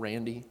broke for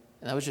Randy.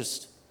 And that was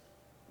just,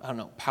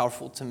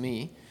 powerful to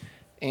me.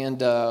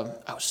 And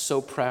I was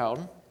so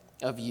proud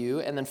of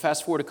you. And then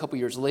fast forward a couple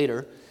years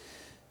later,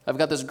 I've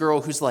got this girl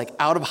who's like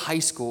out of high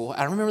school.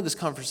 I remember this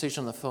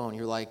conversation on the phone.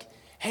 You're like,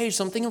 hey,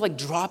 so I'm thinking of like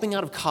dropping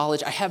out of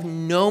college. I have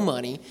no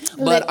money,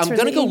 but I'm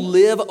going to go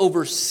live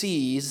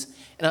overseas.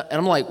 And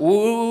I'm like,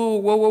 whoa.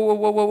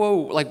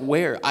 Like,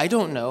 where? I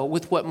don't know.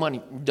 With what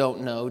money?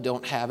 Don't know.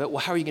 Don't have it. Well,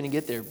 how are you going to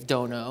get there?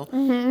 Don't know.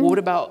 Well, what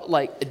about,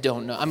 like,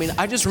 don't know?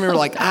 I just remember,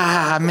 like,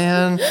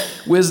 man,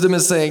 wisdom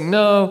is saying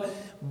no.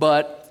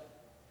 But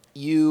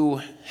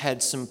you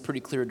had some pretty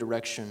clear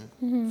direction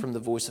from the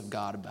voice of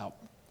God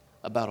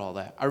about all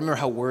that. I remember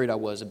how worried I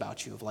was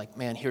about you, of like,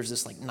 man, here's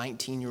this like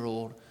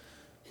 19-year-old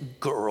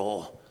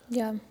girl,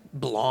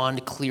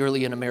 blonde,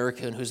 clearly an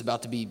American, who's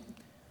about to be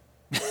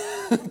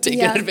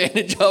taken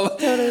advantage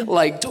of,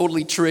 like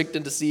totally tricked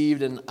and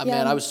deceived. And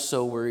man, I was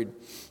so worried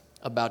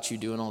about you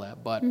doing all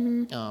that.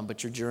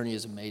 But your journey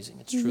is amazing.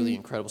 It's truly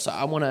incredible. So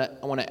I want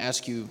to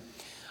ask you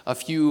a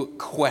few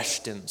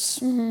questions,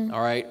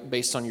 all right,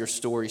 based on your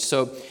story.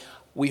 So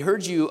we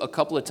heard you a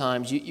couple of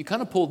times. You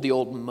kind of pulled the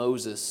old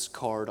Moses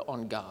card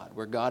on God,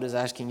 where God is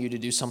asking you to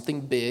do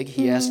something big.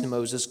 He asked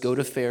Moses, go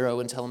to Pharaoh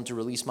and tell him to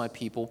release my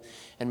people.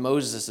 And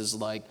Moses is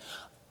like,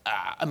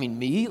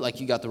 me?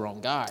 Like, you got the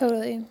wrong guy.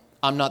 Totally.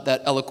 I'm not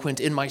that eloquent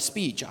in my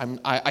speech.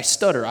 I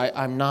stutter.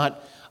 I'm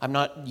not,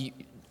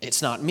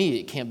 it's not me.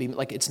 It can't be,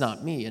 like, it's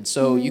not me. And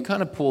so you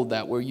kind of pulled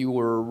that, where you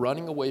were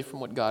running away from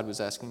what God was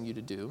asking you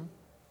to do.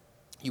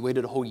 You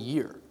waited a whole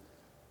year.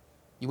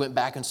 You went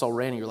back and saw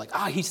Randy. You're like,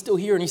 he's still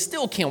here and he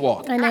still can't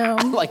walk. I know.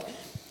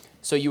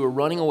 So you were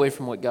running away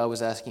from what God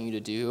was asking you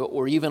to do,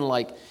 or even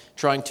like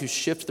trying to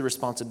shift the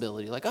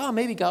responsibility. Like,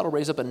 maybe God will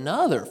raise up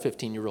another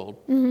 15-year-old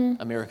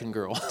American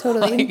girl.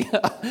 Totally.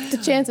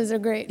 The chances are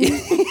great.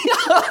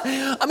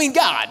 I mean,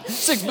 God,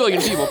 6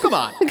 billion people. Come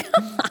on.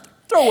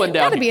 Throw one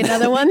down. Gotta be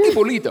another one.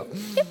 Hipólito.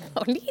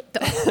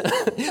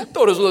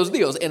 Todos los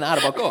días en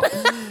Arbaco.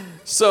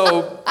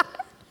 So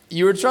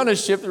you were trying to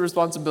shift the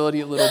responsibility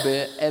a little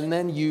bit, and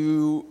then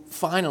you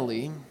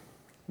finally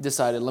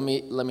decided, let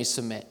me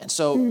submit. And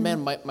so,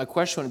 man, my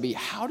question would be,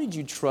 how did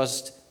you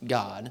trust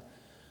God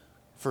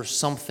for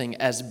something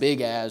as big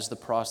as the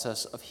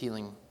process of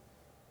healing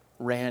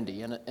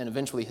Randy and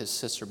eventually his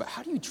sister? But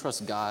how do you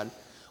trust God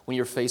when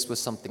you're faced with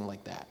something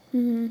like that?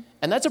 And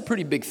that's a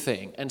pretty big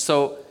thing. And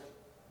so,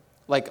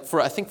 I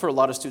think for a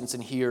lot of students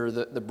in here,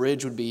 the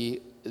bridge would be,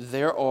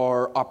 there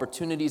are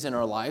opportunities in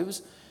our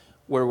lives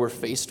where we're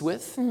faced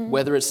with,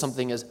 whether it's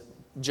something as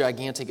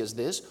gigantic as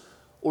this,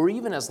 or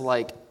even as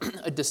like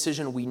a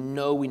decision we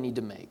know we need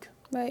to make.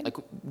 Right. Like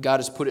God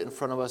has put it in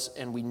front of us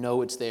and we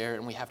know it's there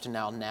and we have to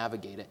now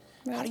navigate it.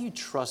 Right. How do you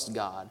trust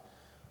God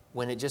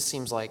when it just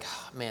seems like,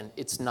 man,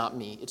 it's not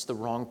me, it's the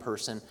wrong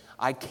person.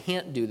 I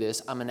can't do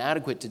this, I'm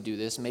inadequate to do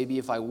this. Maybe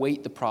if I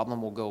wait, the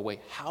problem will go away.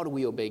 How do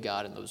we obey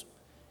God in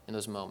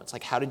those moments?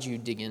 Like, how did you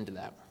dig into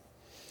that?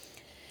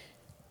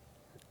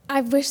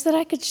 I wish that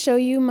I could show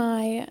you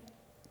my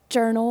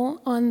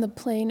journal on the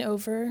plane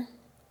over,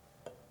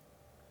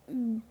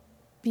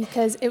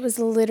 because it was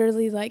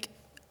literally like,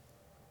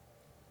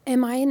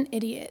 am I an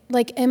idiot?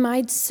 Like, am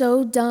I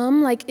so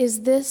dumb? Like,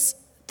 is this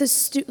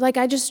like,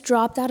 I just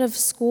dropped out of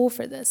school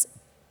for this.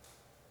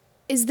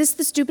 Is this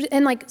the stupid?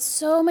 And like,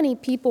 so many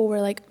people were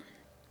like,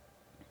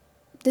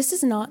 this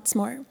is not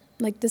smart.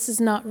 Like, this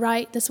is not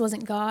right. This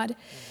wasn't God.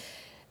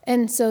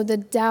 And so the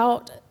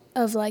doubt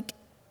of like,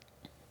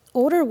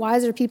 older,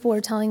 wiser people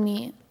were telling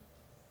me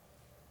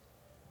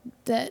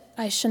that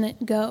I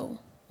shouldn't go.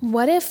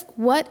 What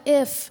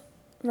if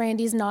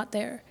Randy's not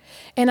there?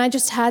 And I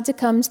just had to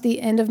come to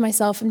the end of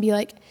myself and be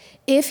like,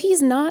 if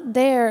he's not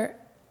there,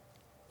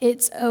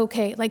 it's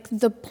okay. Like,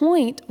 the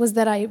point was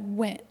that I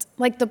went.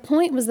 Like, the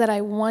point was that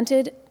I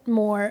wanted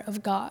more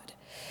of God.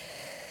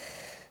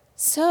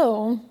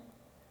 So,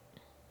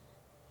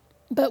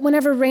 but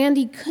whenever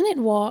Randy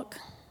couldn't walk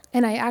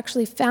and I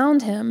actually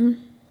found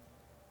him,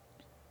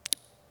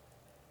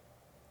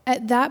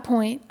 at that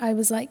point, I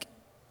was like,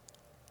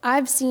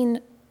 I've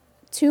seen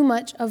too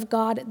much of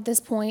God at this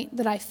point,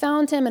 that I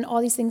found him and all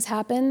these things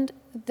happened,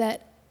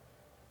 that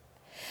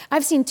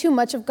I've seen too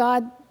much of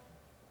God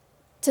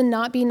to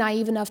not be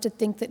naive enough to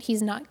think that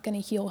he's not going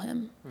to heal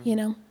him, you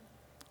know?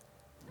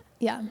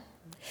 Yeah.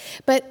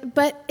 But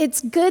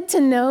it's good to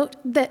note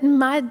that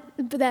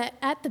that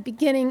at the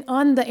beginning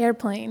on the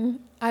airplane,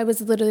 I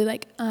was literally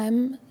like,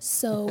 I'm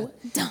so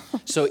dumb.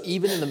 So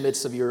even in the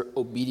midst of your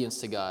obedience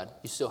to God,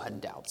 you still had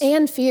doubts.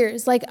 And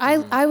fears. Like,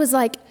 I was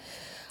like,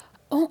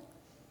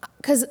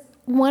 because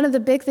one of the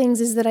big things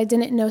is that I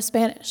didn't know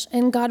Spanish.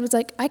 And God was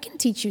like, I can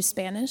teach you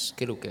Spanish.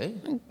 ¿Qué lo que?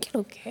 ¿Qué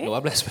lo que? No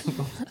hablas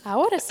español.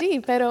 Ahora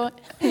sí, pero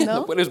no.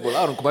 No puedes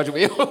volar un caballo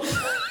viejo.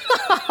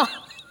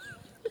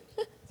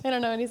 I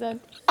don't know what he said.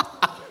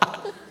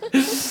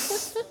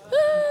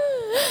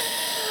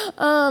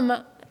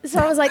 So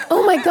I was like,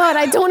 oh my God,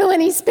 I don't know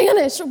any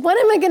Spanish. What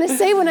am I going to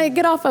say when I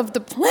get off of the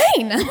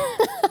plane?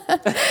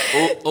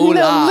 Hola.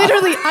 No,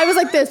 literally, I was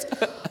like this.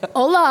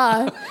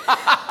 Hola.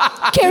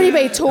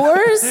 Caribe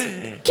Tours?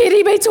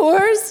 Caribe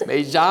Tours?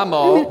 Me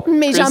llamo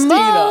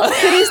Christina.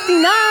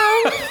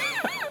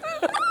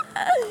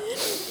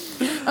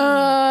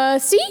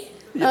 Sí?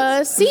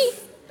 Sí.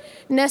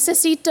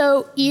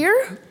 Necesito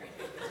ir.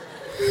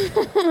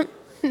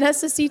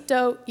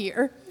 Necesito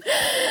ir.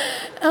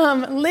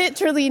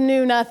 Literally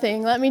knew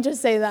nothing. Let me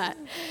just say that.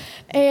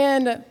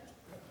 And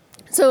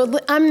so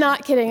I'm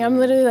not kidding. I'm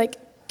literally like,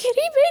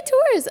 Caribe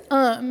Tours.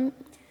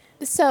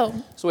 So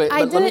wait,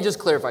 let me just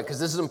clarify, because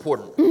this is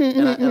important.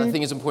 And I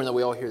think it's important that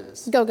we all hear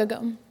this. Go.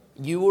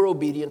 You were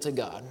obedient to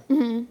God.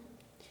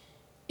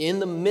 in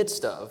the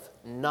midst of,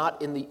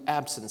 not in the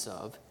absence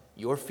of,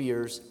 your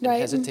fears and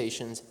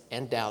hesitations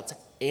and doubts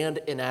and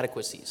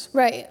inadequacies.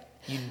 Right.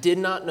 You did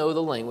not know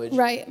the language.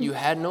 Right. You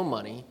had no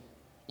money.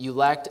 You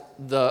lacked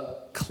the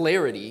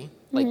clarity.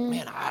 Like,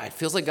 man, it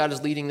feels like God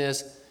is leading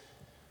this.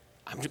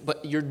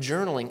 But you're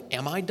journaling.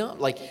 Am I dumb?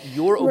 Like,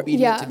 you're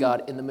obedient to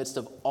God in the midst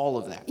of all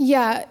of that.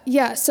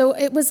 Yeah. So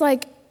it was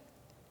like,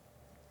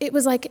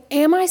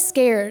 am I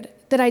scared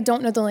that I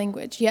don't know the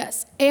language?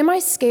 Yes. Am I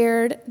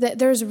scared that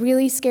there's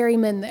really scary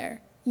men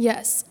there?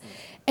 Yes.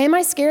 Am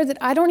I scared that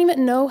I don't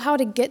even know how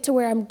to get to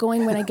where I'm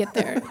going when I get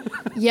there?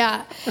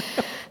 Yeah.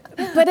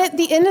 But at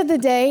the end of the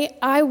day,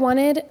 I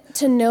wanted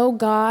to know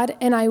God,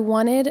 and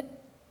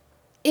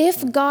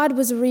if God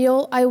was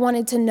real, I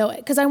wanted to know it.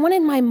 Because I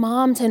wanted my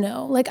mom to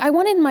know. Like, I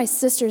wanted my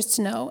sisters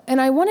to know. And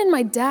I wanted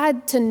my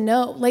dad to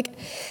know. Like,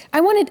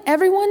 I wanted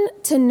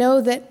everyone to know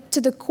that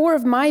to the core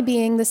of my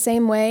being, the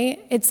same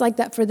way, it's like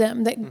that for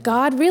them. That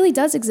God really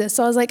does exist.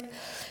 So I was like,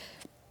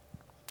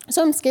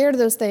 so I'm scared of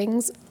those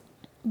things.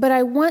 But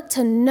I want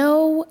to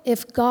know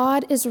if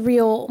God is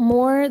real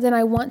more than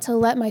I want to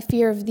let my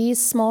fear of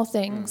these small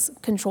things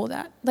control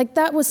that. Like,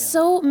 that was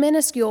so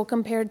minuscule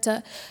compared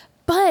to,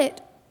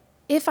 but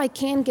if I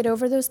can get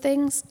over those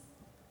things,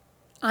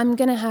 I'm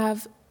going to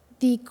have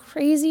the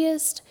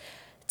craziest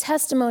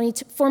testimony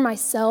for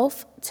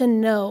myself to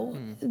know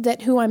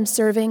that who I'm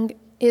serving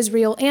is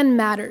real and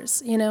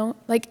matters, you know?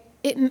 Like,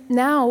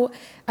 now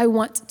I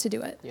want to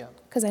do it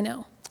because I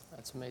know.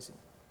 That's amazing.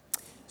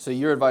 So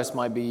your advice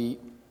might be,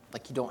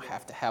 like, you don't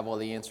have to have all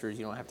the answers.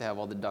 You don't have to have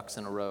all the ducks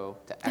in a row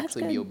to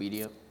actually be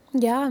obedient.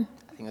 Yeah.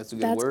 I think that's a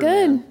good word,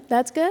 good. man.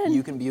 That's good.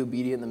 You can be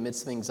obedient in the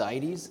midst of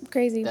anxieties.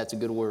 Crazy. That's a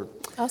good word.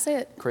 I'll say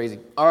it. Crazy.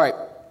 All right.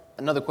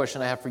 Another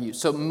question I have for you.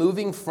 So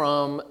moving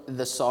from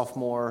the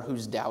sophomore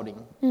who's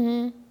doubting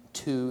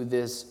to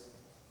this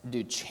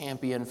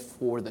champion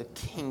for the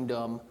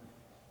kingdom,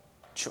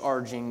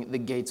 charging the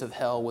gates of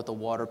hell with a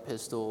water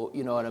pistol,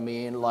 you know what I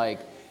mean? Like,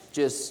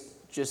 just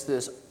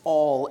this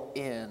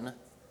all-in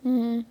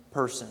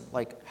person.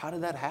 Like, how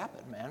did that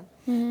happen,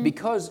 man?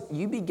 Because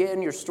you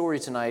began your story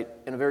tonight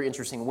in a very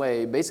interesting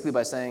way, basically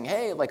by saying,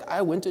 hey, like,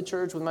 I went to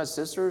church with my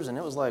sisters, and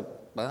it was like,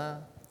 I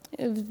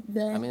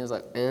mean, it was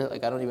like,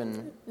 like, I don't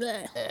even,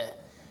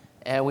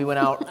 and we went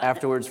out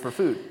afterwards for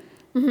food.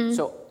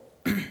 So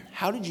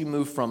how did you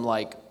move from,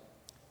 like,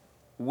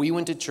 we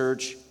went to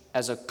church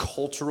as a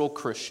cultural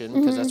Christian,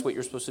 because that's what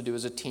you're supposed to do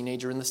as a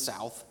teenager in the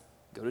South,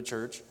 go to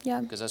church,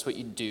 because that's what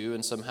you do,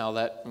 and somehow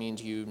that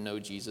means you know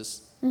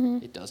Jesus.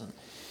 It doesn't.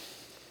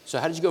 So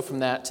how did you go from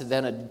that to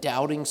then a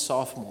doubting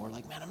sophomore?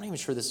 Like, man, I'm not even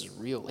sure this is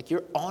real. Like,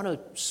 you're on a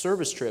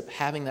service trip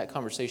having that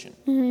conversation.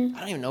 I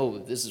don't even know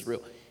if this is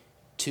real.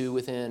 To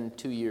within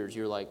 2 years,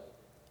 you're like,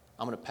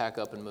 I'm going to pack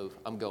up and move.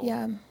 I'm going.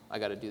 Yeah. I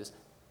got to do this.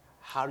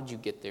 How did you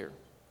get there?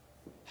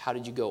 How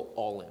did you go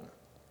all in?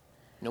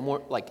 No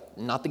more, like,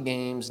 not the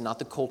games, not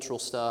the cultural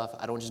stuff.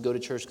 I don't just go to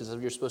church because that's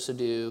what you're supposed to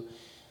do.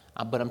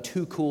 But I'm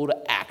too cool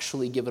to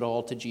actually give it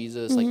all to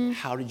Jesus. Like,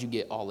 how did you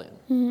get all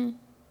in?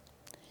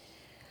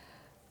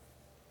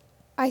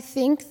 I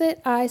think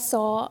that I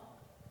saw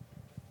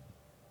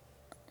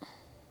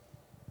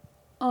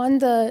on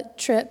the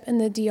trip in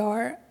the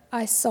DR,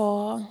 I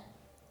saw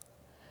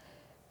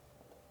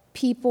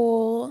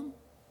people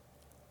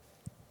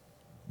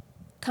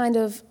kind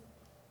of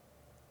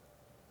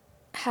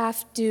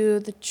half do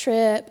the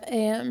trip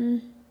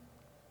and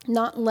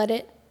not let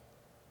it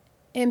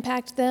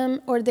impact them,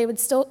 or they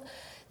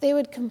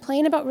would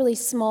complain about really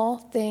small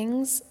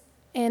things,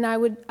 and I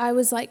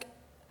was like,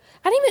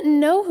 I didn't even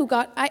know who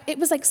it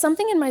was like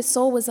something in my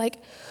soul was like,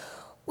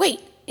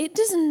 wait, it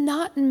does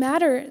not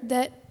matter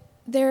that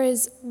there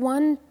is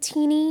one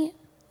teeny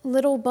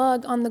little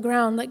bug on the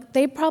ground. Like,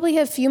 they probably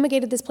have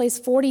fumigated this place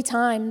 40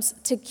 times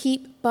to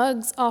keep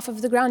bugs off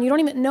of the ground. You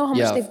don't even know how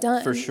much they've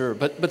done. For sure.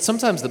 But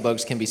sometimes the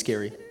bugs can be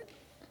scary.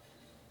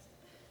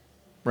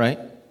 Right?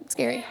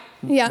 Scary.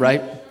 Yeah.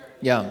 Right?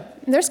 Yeah.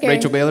 They're scary.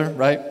 Rachel Baylor,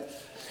 right?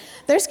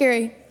 They're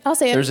scary. I'll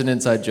say it. There's an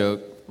inside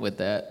joke with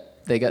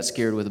that. They got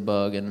scared with a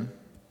bug, and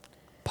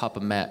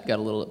Papa Matt got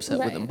a little upset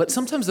with them. But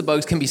sometimes the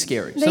bugs can be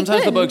scary.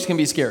 Sometimes the bugs can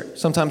be scary.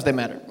 Sometimes they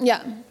matter.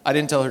 Yeah. I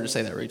didn't tell her to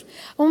say that, Rachel.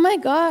 Oh my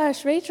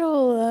gosh,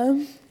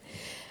 Rachel.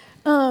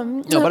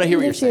 No, but I hear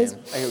what you're saying.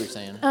 I hear what you're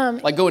saying.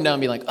 Like going down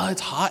and being like, oh,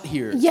 it's hot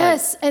here. It's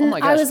yes, like, and oh my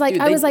gosh,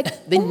 I was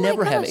like, they oh my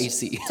never have gosh.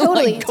 AC.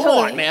 Totally, like, come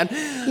totally. on, man.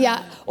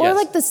 Yeah. Or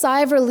like the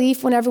sigh of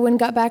relief when everyone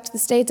got back to the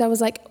States. I was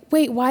like,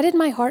 wait, why did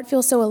my heart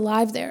feel so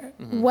alive there?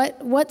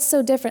 What's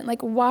so different?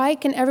 Like, why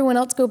can everyone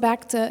else go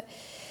back to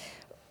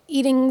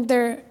eating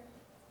their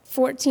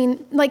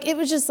 14? Like, it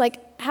was just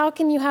like, how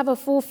can you have a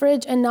full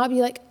fridge and not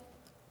be like,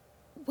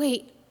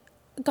 wait,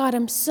 God,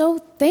 I'm so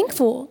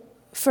thankful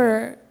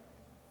for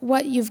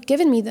what you've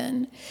given me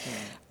then.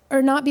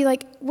 Or not be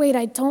like, wait,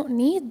 I don't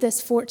need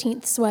this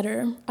 14th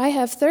sweater. I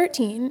have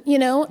 13, you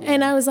know? Yeah.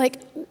 And I was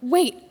like,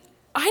 wait,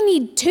 I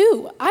need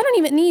 2. I don't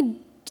even need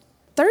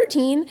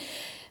 13.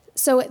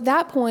 So at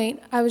that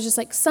point, I was just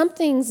like,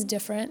 something's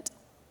different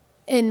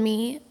in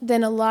me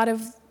than a lot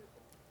of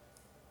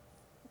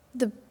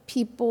the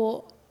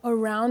people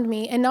around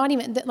me, and not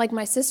even like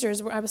my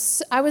sisters, where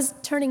I was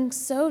turning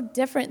so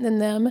different than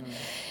them,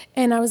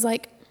 and I was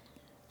like,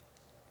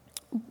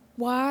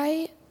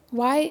 why?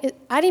 I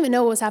didn't even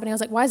know what was happening. I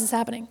was like, why is this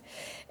happening?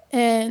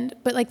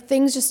 But like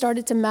things just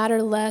started to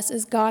matter less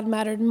as God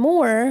mattered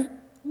more.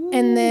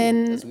 And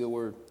then that's a good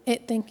word.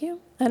 Thank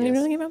you. I didn't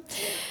even think about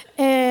it.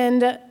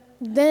 And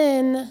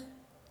then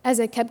as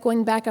I kept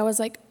going back, I was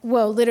like,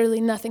 whoa,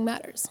 literally nothing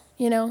matters,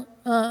 you know?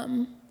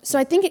 So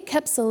I think it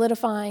kept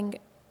solidifying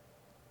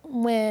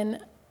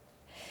when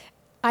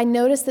I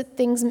noticed that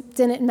things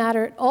didn't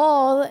matter at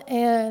all.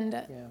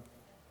 And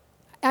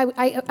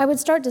I would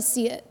start to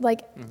see it.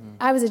 Like,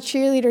 I was a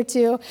cheerleader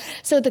too.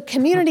 So the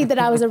community that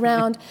I was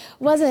around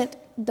wasn't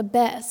the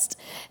best.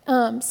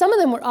 Some of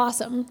them were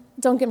awesome,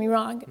 don't get me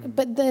wrong.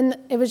 But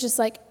then it was just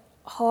like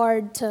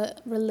hard to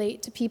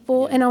relate to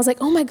people. And I was like,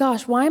 oh my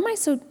gosh, why am I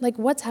so, like,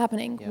 what's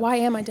happening? Why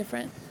am I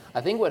different?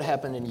 I think what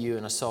happened in you,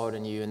 and I saw it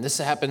in you, and this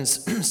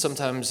happens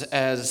sometimes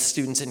as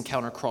students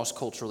encounter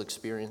cross-cultural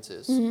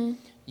experiences.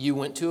 You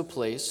went to a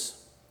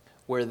place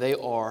where they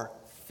are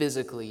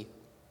physically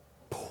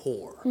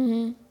poor.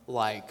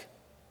 Like,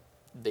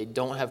 they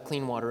don't have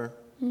clean water.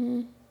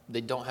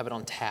 They don't have it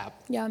on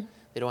tap.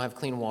 They don't have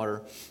clean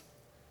water.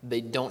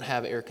 They don't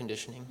have air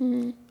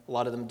conditioning. A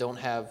lot of them don't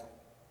have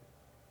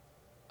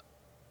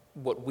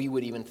what we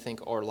would even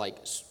think are like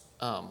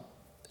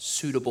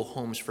suitable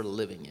homes for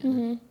living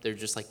in. They're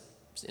just like,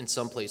 in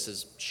some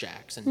places,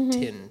 shacks and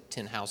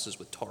tin houses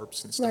with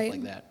tarps and stuff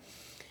like that.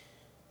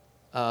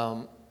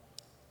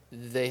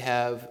 They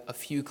have a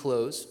few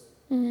clothes.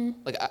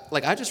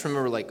 Like I just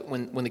remember, like,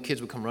 when the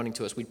kids would come running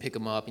to us, we'd pick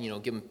them up and, you know,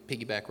 give them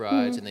piggyback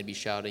rides, and they'd be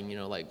shouting, you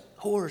know, like,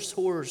 horse,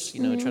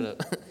 you know, trying to,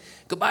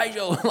 goodbye,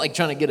 Joe, like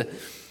trying to get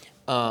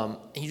and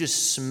you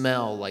just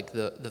smell like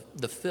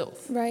the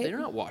filth. Right. They're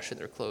not washing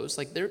their clothes.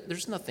 Like,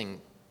 there's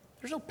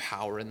no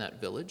power in that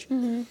village.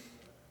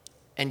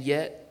 And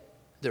yet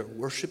they're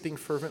worshiping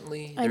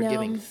fervently. They're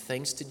giving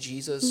thanks to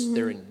Jesus.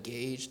 They're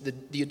engaged.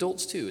 The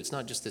adults too. It's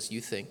not just this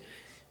youth thing.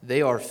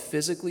 They are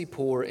physically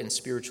poor and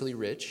spiritually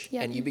rich.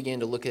 And you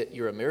begin to look at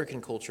your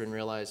American culture and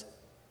realize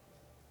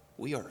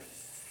we are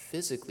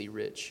physically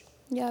rich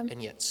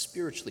and yet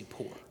spiritually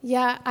poor.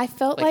 Yeah, I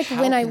felt like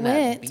when I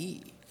went,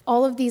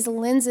 all of these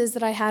lenses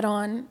that I had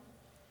on,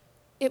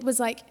 it was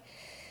like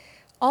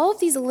all of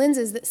these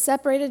lenses that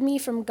separated me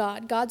from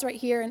God. God's right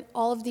here, and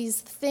all of these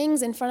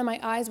things in front of my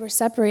eyes were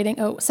separating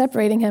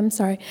him,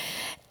 sorry.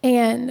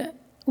 And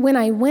when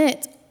I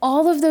went,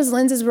 all of those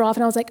lenses were off,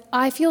 and I was like,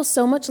 I feel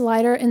so much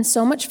lighter and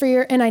so much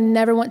freer, and I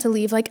never want to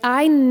leave. Like,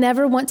 I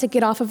never want to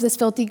get off of this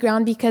filthy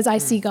ground because I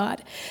see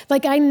God.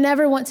 Like, I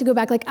never want to go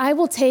back. Like, I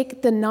will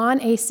take the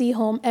non-AC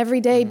home every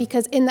day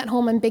because in that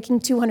home I'm baking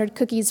 200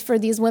 cookies for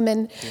these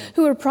women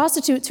who are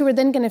prostitutes who are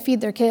then going to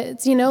feed their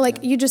kids. You know, like,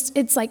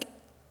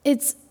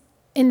 it's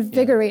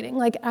invigorating.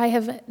 Like, I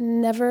have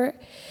never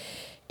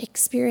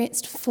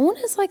experienced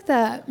fullness like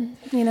that,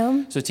 you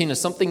know? So, Tina,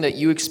 something that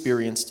you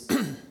experienced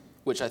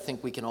which I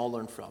think we can all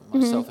learn from,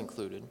 myself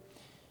included,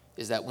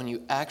 is that when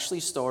you actually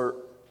start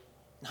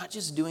not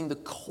just doing the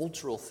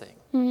cultural thing,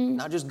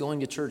 not just going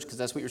to church, because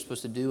that's what you're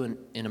supposed to do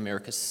in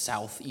America,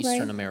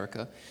 southeastern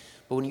America,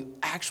 but when you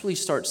actually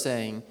start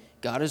saying,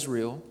 God is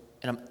real,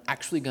 and I'm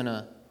actually going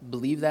to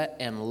believe that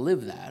and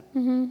live that,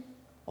 all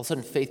of a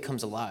sudden faith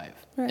comes alive.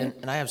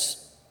 And I have,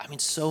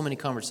 so many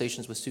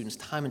conversations with students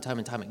time and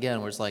time again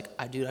where it's like,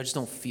 I just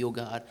don't feel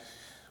God.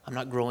 I'm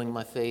not growing in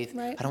my faith.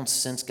 I don't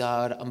sense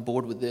God. I'm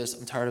bored with this.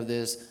 I'm tired of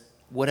this.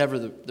 Whatever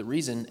the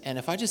reason. And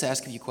if I just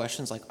ask a few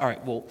questions like, all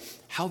right, well,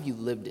 how have you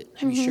lived it?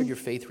 Have you shared your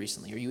faith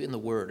recently? Are you in the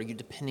Word? Are you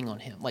depending on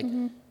Him? Like,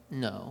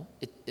 no.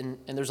 And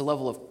there's a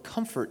level of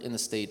comfort in the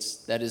States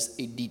that is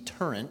a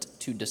deterrent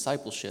to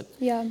discipleship.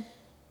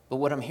 But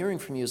what I'm hearing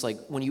from you is, like,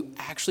 when you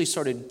actually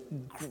started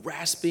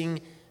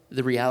grasping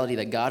the reality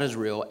that God is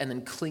real, and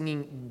then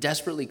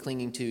desperately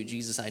clinging to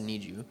Jesus, I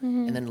need you,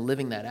 and then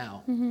living that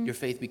out, your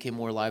faith became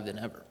more alive than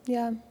ever.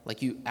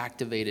 Like, you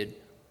activated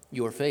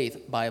your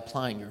faith by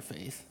applying your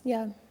faith.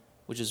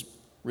 Which is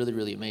really,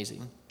 really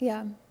amazing.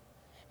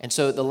 And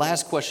so the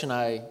last question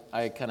I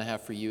kind of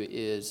have for you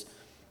is,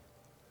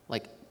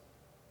 like,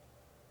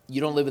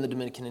 you don't live in the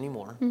Dominican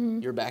anymore.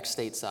 You're back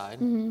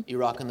stateside. You're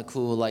rocking the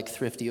cool, like,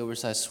 thrifty,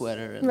 oversized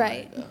sweater and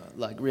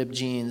like ripped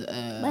jeans.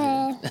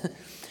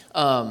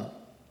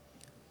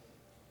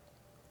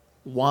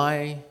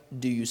 Why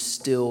do you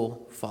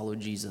still follow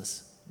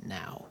Jesus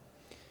now?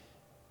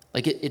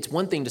 Like, it's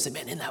one thing to say,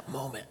 man, in that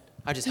moment,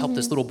 I just helped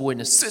this little boy and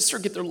his sister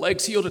get their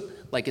legs healed.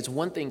 Like, it's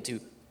one thing to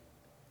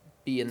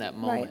be in that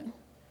moment.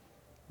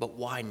 But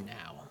why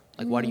now?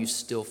 Like, why do you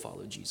still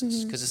follow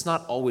Jesus? Because it's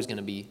not always going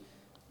to be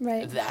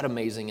that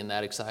amazing and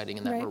that exciting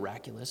and that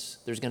miraculous.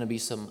 There's going to be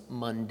some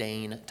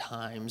mundane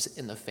times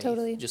in the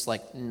faith, just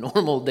like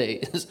normal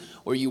days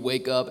where you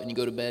wake up and you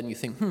go to bed and you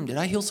think, did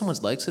I heal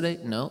someone's legs today?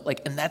 No,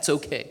 like, and that's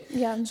okay.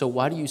 So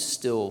why do you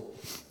still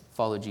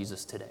follow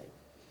Jesus today?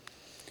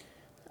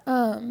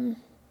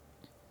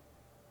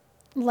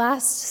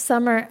 Last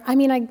summer,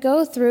 I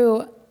go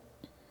through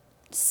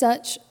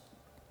such,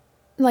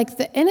 like,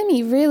 the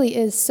enemy really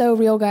is so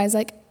real, guys.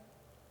 Like,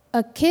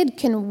 a kid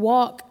can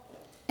walk.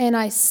 And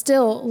I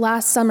still,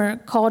 last summer,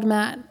 called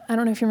Matt. I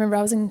don't know if you remember,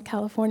 I was in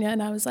California,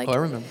 and I was like... Oh, I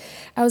remember.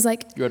 I was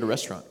like... You're at a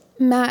restaurant.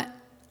 Matt,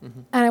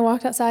 and I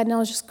walked outside, and I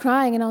was just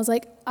crying, and I was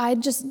like, I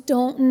just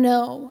don't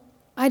know.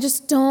 I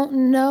just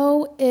don't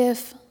know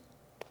if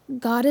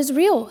God is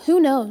real. Who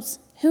knows?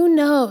 Who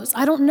knows?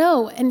 I don't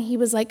know. And he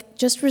was like,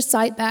 just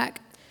recite back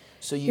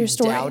your story.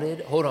 So you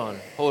doubted? Hold on,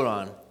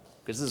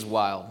 because this is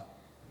wild.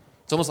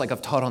 It's almost like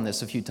I've taught on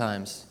this a few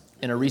times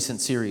in a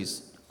recent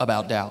series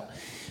about doubt.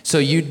 So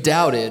you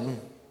doubted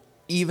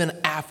even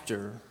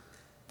after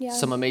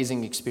some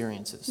amazing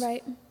experiences.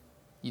 Right.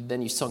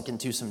 Then you sunk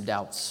into some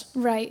doubts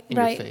in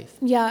your faith.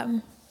 Yeah.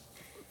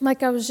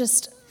 Like I was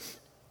just,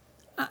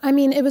 I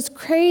mean, it was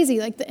crazy.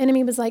 Like the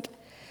enemy was like,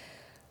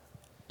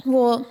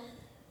 well,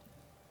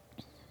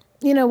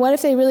 you know, what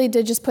if they really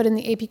did just put in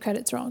the AP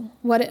credits wrong?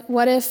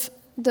 What if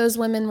those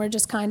women were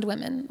just kind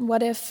women?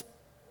 What if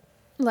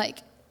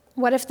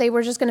they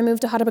were just going to move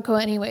to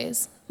Harabacoa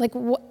anyways? Like,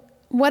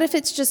 what if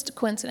it's just a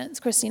coincidence,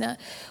 Christina?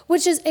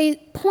 Which is a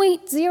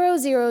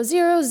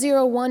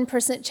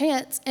 0.00001%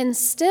 chance, and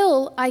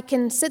still I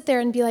can sit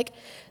there and be like,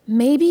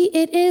 maybe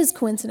it is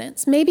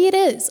coincidence. Maybe it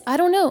is. I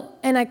don't know.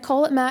 And I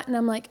call it Matt, and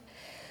I'm like,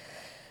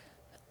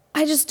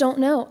 I just don't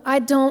know. I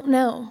don't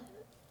know.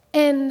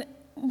 And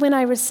when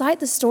I recite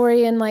the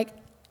story and I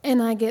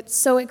get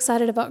so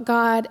excited about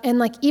God, and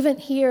like even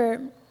here,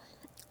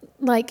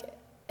 like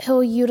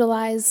he'll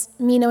utilize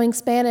me knowing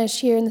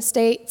Spanish here in the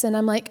States, and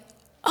I'm like,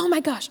 oh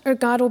my gosh, or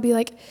God will be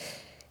like,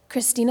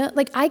 Christina,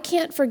 like I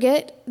can't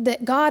forget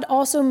that God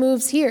also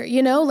moves here,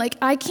 you know? Like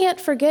I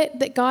can't forget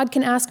that God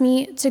can ask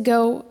me to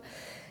go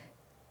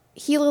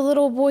heal a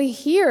little boy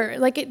here.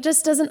 Like it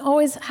just doesn't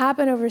always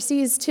happen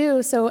overseas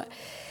too. So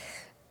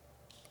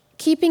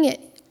keeping it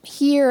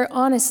here,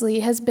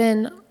 honestly, has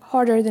been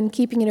harder than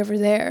keeping it over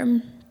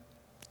there.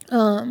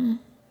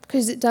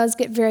 Because it does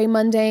get very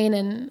mundane,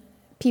 and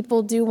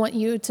people do want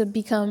you to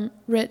become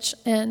rich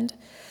and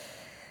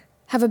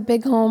have a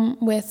big home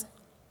with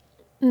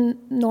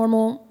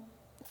normal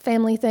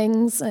family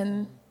things.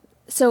 And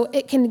so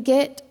it can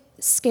get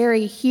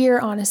scary here,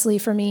 honestly,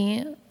 for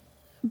me.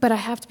 But I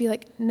have to be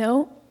like,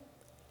 no,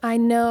 I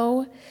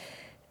know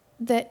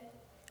that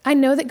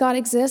God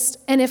exists.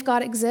 And if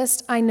God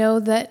exists, I know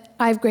that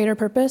I have greater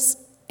purpose.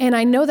 And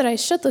I know that I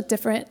should look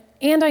different.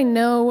 And I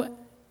know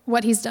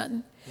what he's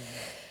done.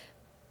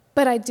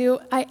 But I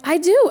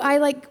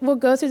will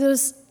go through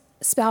those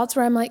spouts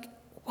where I'm like,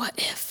 what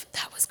if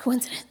that was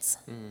coincidence?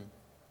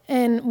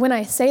 And when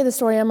I say the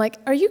story, I'm like,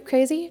 are you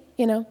crazy?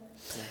 You know?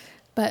 Yeah.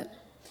 But.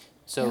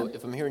 So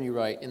if I'm hearing you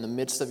right, in the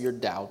midst of your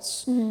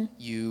doubts,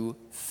 you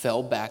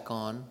fell back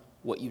on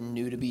what you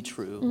knew to be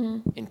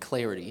true in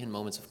clarity, in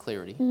moments of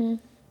clarity. In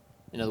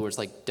other words,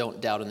 like,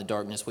 don't doubt in the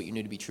darkness what you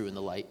knew to be true in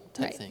the light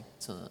type thing.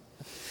 So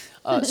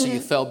you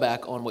fell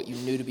back on what you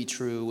knew to be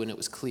true when it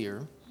was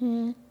clear,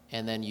 and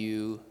then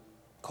you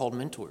called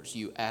mentors.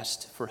 You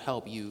asked for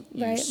help. You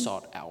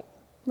sought out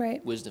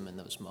wisdom in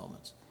those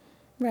moments.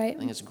 Right. I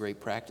think it's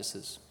great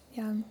practices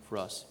for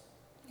us.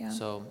 Yeah.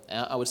 So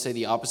I would say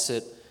the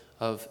opposite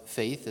of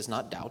faith is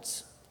not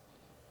doubts.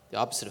 The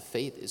opposite of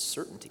faith is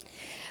certainty.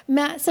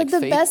 Matt said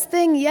the best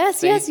thing.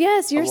 Yes. You're so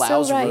right.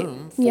 Allows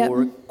room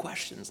for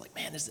questions. like,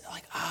 man, is it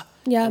like,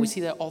 Yeah. And we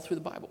see that all through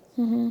the Bible.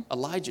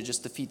 Elijah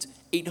just defeats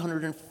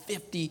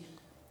 850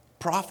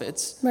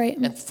 prophets,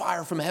 and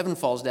fire from heaven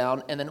falls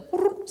down, and then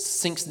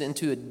sinks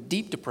into a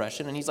deep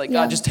depression. And he's like,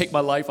 God, just take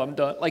my life. I'm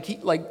done.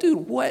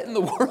 Dude, what in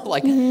the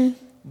world?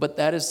 But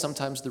that is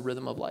sometimes the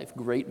rhythm of life.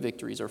 Great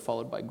victories are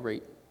followed by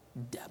great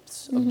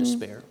depths of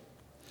despair.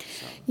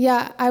 So.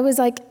 Yeah, I was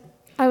like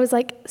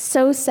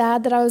so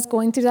sad that I was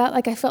going through that.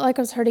 Like I felt like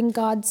I was hurting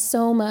God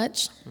so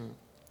much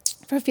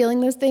for feeling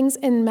those things.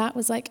 And Matt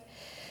was like,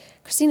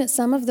 Christina,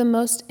 some of the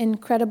most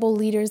incredible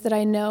leaders that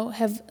I know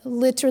have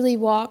literally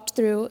walked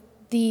through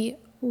the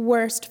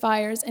worst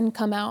fires and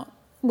come out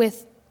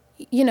with,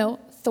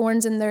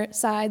 thorns in their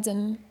sides,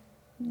 and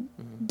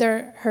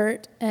they're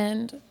hurt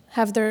and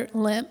have their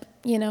limp,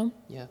 Yeah.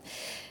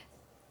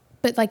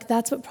 But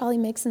that's what probably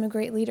makes them a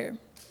great leader.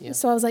 Yeah.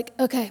 So I was like,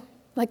 okay,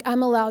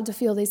 I'm allowed to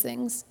feel these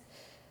things,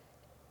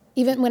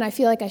 even when I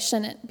feel like I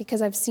shouldn't,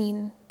 because I've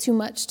seen too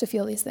much to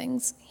feel these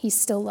things. He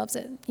still loves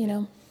it,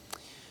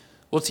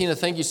 Well, Tina,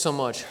 thank you so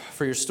much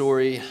for your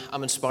story.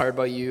 I'm inspired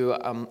by you.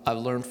 I've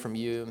learned from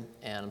you,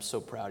 and I'm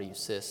so proud of you,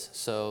 sis.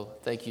 So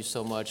thank you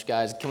so much,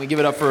 guys. Can we give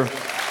it up for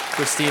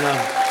Christina?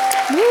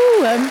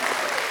 Woo!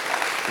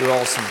 You're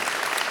awesome.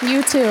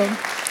 You too.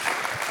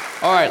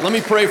 All right, let me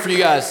pray for you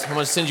guys. I'm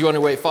going to send you on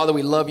your way. Father,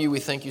 we love you. We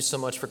thank you so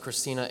much for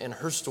Christina and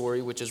her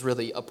story, which is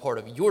really a part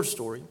of your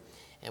story.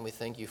 And we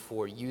thank you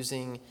for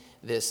using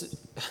this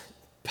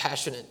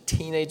passionate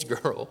teenage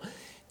girl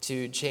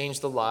to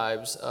change the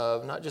lives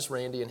of not just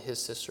Randy and his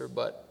sister,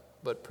 but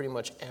pretty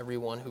much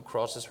everyone who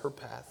crosses her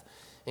path,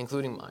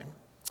 including mine.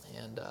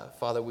 And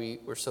Father,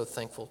 we're so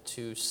thankful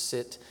to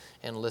sit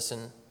and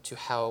listen to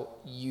how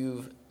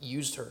you've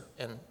used her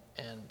and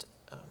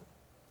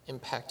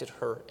impacted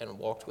her and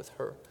walked with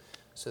her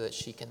so that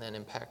she can then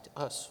impact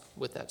us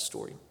with that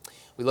story.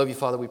 We love you,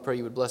 Father. We pray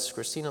you would bless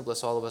Christina,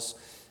 bless all of us,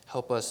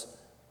 help us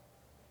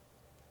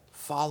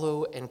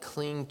follow and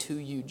cling to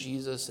you,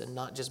 Jesus, and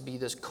not just be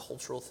this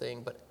cultural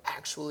thing, but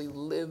actually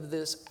live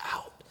this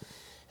out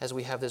as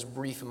we have this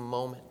brief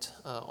moment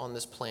on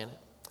this planet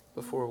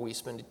before we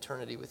spend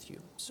eternity with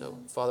you. So,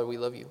 Father, we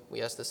love you.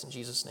 We ask this in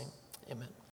Jesus' name. Amen.